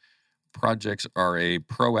 Oftentimes, projects are a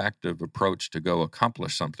proactive approach to go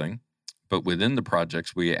accomplish something, but within the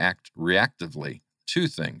projects, we act reactively to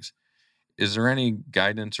things. Is there any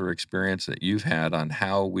guidance or experience that you've had on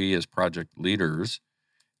how we as project leaders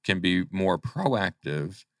can be more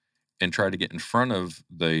proactive and try to get in front of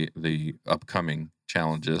the upcoming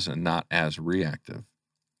challenges and not as reactive?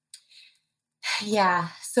 Yeah.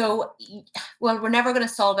 So, well, we're never going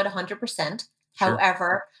to solve it 100%. Sure.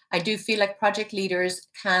 However, I do feel like project leaders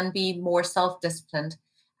can be more self-disciplined.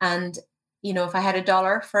 And, if I had a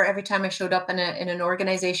dollar for every time I showed up in an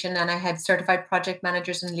organization and I had certified project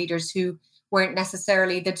managers and leaders who weren't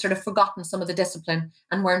necessarily, they'd sort of forgotten some of the discipline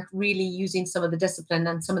and weren't really using some of the discipline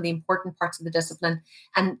and some of the important parts of the discipline.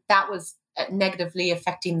 And that was negatively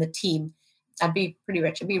affecting the team. I'd be pretty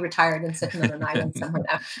rich. I'd be retired and sitting on an island somewhere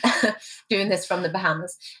now, doing this from the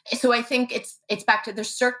Bahamas. So I think it's back to, there's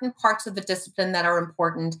certain parts of the discipline that are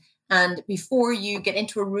important. And before you get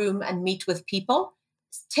into a room and meet with people,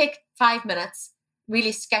 take 5 minutes,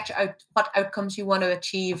 really sketch out what outcomes you want to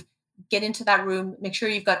achieve. Get into that room, make sure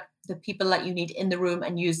you've got the people that you need in the room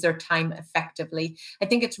and use their time effectively. I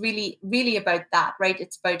think it's really, really about that, right?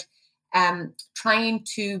 It's about trying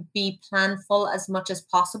to be planful as much as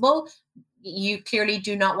possible. You clearly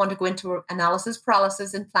do not want to go into analysis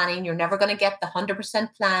paralysis in planning. You're never going to get the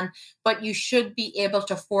 100% plan, but you should be able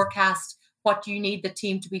to forecast what you need the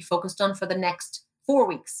team to be focused on for the next 4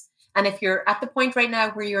 weeks. And if you're at the point right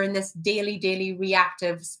now where you're in this daily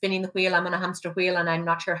reactive spinning the wheel, I'm on a hamster wheel and I'm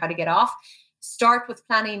not sure how to get off, start with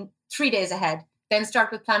planning 3 days ahead, then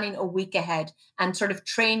start with planning a week ahead and sort of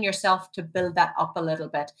train yourself to build that up a little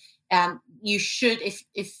bit. You should,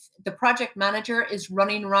 if the project manager is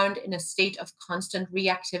running around in a state of constant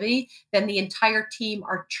reactivity, then the entire team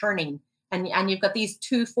are churning. And you've got these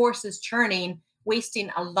two forces churning, wasting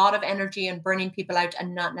a lot of energy and burning people out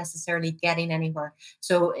and not necessarily getting anywhere.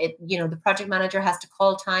 So the project manager has to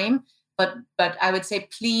call time, but I would say,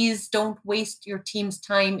 please don't waste your team's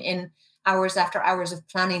time in hours after hours of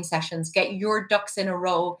planning sessions. Get your ducks in a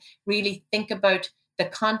row. Really think about the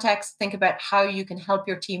context, think about how you can help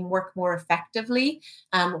your team work more effectively,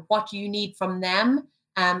 what you need from them,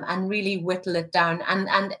 and really whittle it down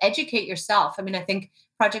and educate yourself. I mean, I think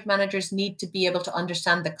project managers need to be able to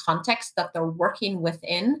understand the context that they're working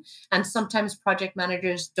within. And sometimes project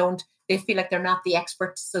managers they feel like they're not the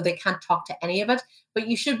experts, so they can't talk to any of it. But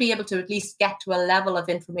you should be able to at least get to a level of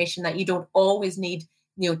information that you don't always need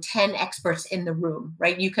 10 experts in the room,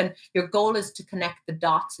 right? Your goal is to connect the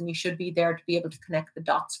dots, and you should be there to be able to connect the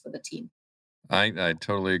dots for the team. I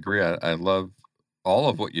totally agree. I love all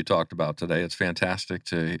of what you talked about today. It's fantastic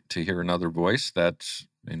to hear another voice that's,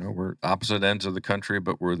 we're opposite ends of the country,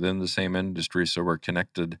 but we're within the same industry, so we're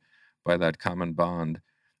connected by that common bond.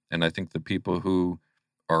 And I think the people who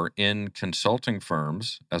are in consulting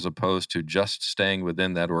firms, as opposed to just staying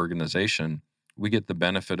within that organization, we get the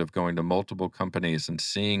benefit of going to multiple companies and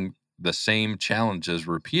seeing the same challenges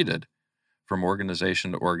repeated from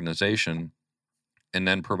organization to organization, and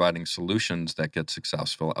then providing solutions that get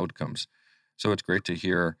successful outcomes. So it's great to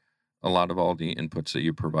hear a lot of all the inputs that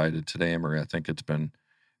you provided today, Annmarie. I think it's been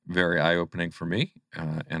very eye-opening for me,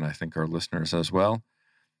 and I think our listeners as well.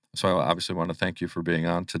 So I obviously want to thank you for being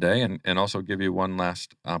on today, and also give you one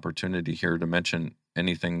last opportunity here to mention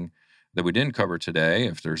anything that we didn't cover today,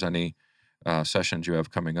 if there's any sessions you have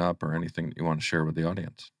coming up or anything that you want to share with the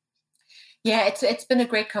audience. Yeah, it's been a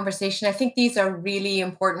great conversation. I think these are really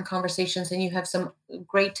important conversations, and you have some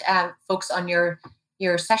great folks on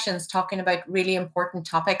your sessions talking about really important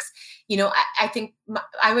topics. I think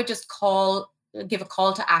I would just give a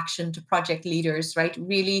call to action to project leaders, right?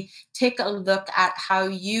 Really take a look at how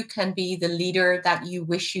you can be the leader that you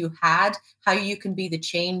wish you had, how you can be the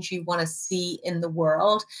change you want to see in the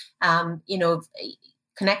world.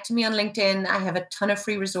 Connect to me on LinkedIn. I have a ton of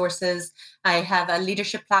free resources. I have a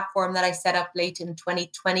leadership platform that I set up late in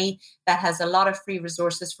 2020 that has a lot of free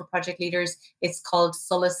resources for project leaders. It's called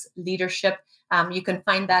Solace Leadership. You can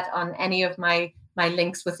find that on any of my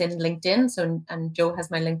links within LinkedIn. So, and Joe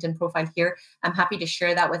has my LinkedIn profile here. I'm happy to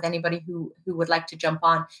share that with anybody who would like to jump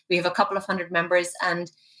on. We have a couple of hundred members,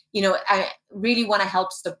 and I really want to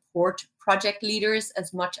help support project leaders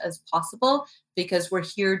as much as possible, because we're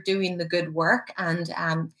here doing the good work, and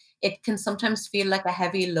it can sometimes feel like a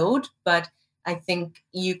heavy load, but I think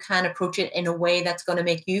you can approach it in a way that's going to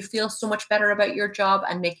make you feel so much better about your job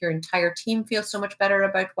and make your entire team feel so much better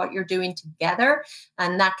about what you're doing together.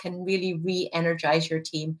 And that can really re-energize your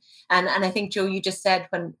team. And I think, Joe, you just said,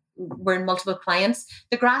 when we're in multiple clients,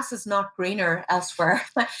 the grass is not greener elsewhere.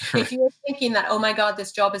 If you're thinking that, oh my God,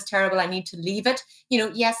 this job is terrible, I need to leave it,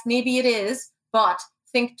 yes, maybe it is, but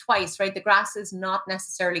think twice, right? The grass is not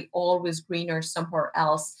necessarily always greener somewhere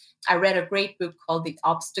else. I read a great book called The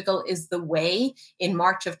Obstacle is the Way in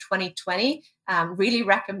March of 2020. Really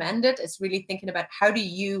recommend it. It's really thinking about how do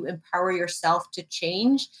you empower yourself to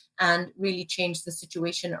change and really change the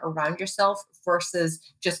situation around yourself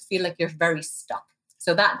versus just feel like you're very stuck.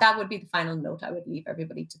 So that would be the final note I would leave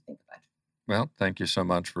everybody to think about. Well, thank you so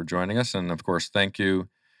much for joining us. And of course, thank you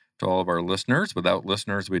to all of our listeners. Without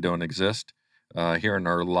listeners, we don't exist. Here in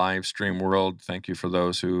our live stream world, thank you for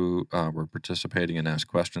those who were participating and asked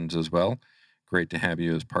questions as well. Great to have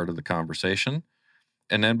you as part of the conversation.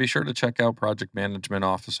 And then be sure to check out Project Management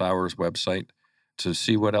Office Hours website to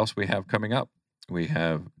see what else we have coming up. We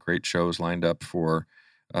have great shows lined up for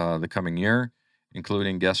the coming year,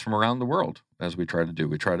 including guests from around the world, as we try to do.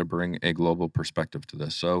 We try to bring a global perspective to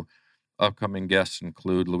this. So upcoming guests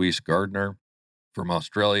include Louise Gardner from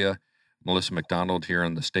Australia, Melissa McDonald here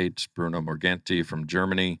in the States, Bruno Morganti from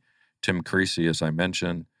Germany, Tim Creasy, as I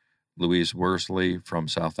mentioned, Louise Worsley from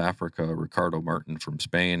South Africa, Ricardo Martin from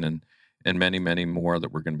Spain, and many, many more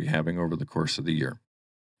that we're going to be having over the course of the year.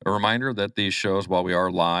 A reminder that these shows, while we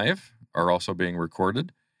are live, are also being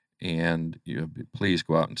recorded, and please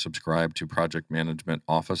go out and subscribe to Project Management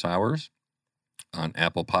Office Hours on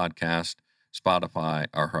Apple Podcast, Spotify,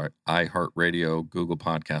 iHeartRadio, Google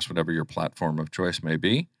Podcasts, whatever your platform of choice may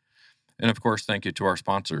be. And of course, thank you to our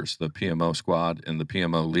sponsors, the PMO Squad and the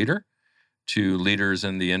PMO Leader, two leaders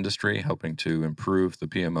in the industry helping to improve the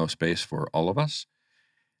PMO space for all of us.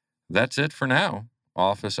 That's it for now.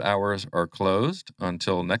 Office hours are closed.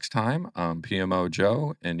 Until next time, I'm PMO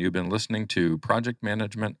Joe, and you've been listening to Project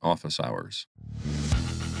Management Office Hours.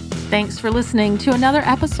 Thanks for listening to another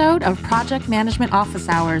episode of Project Management Office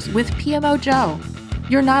Hours with PMO Joe.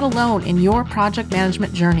 You're not alone in your project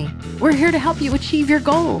management journey. We're here to help you achieve your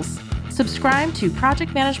goals. Subscribe to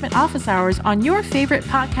Project Management Office Hours on your favorite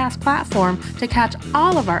podcast platform to catch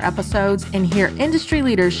all of our episodes and hear industry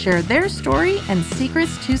leaders share their story and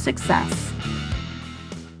secrets to success.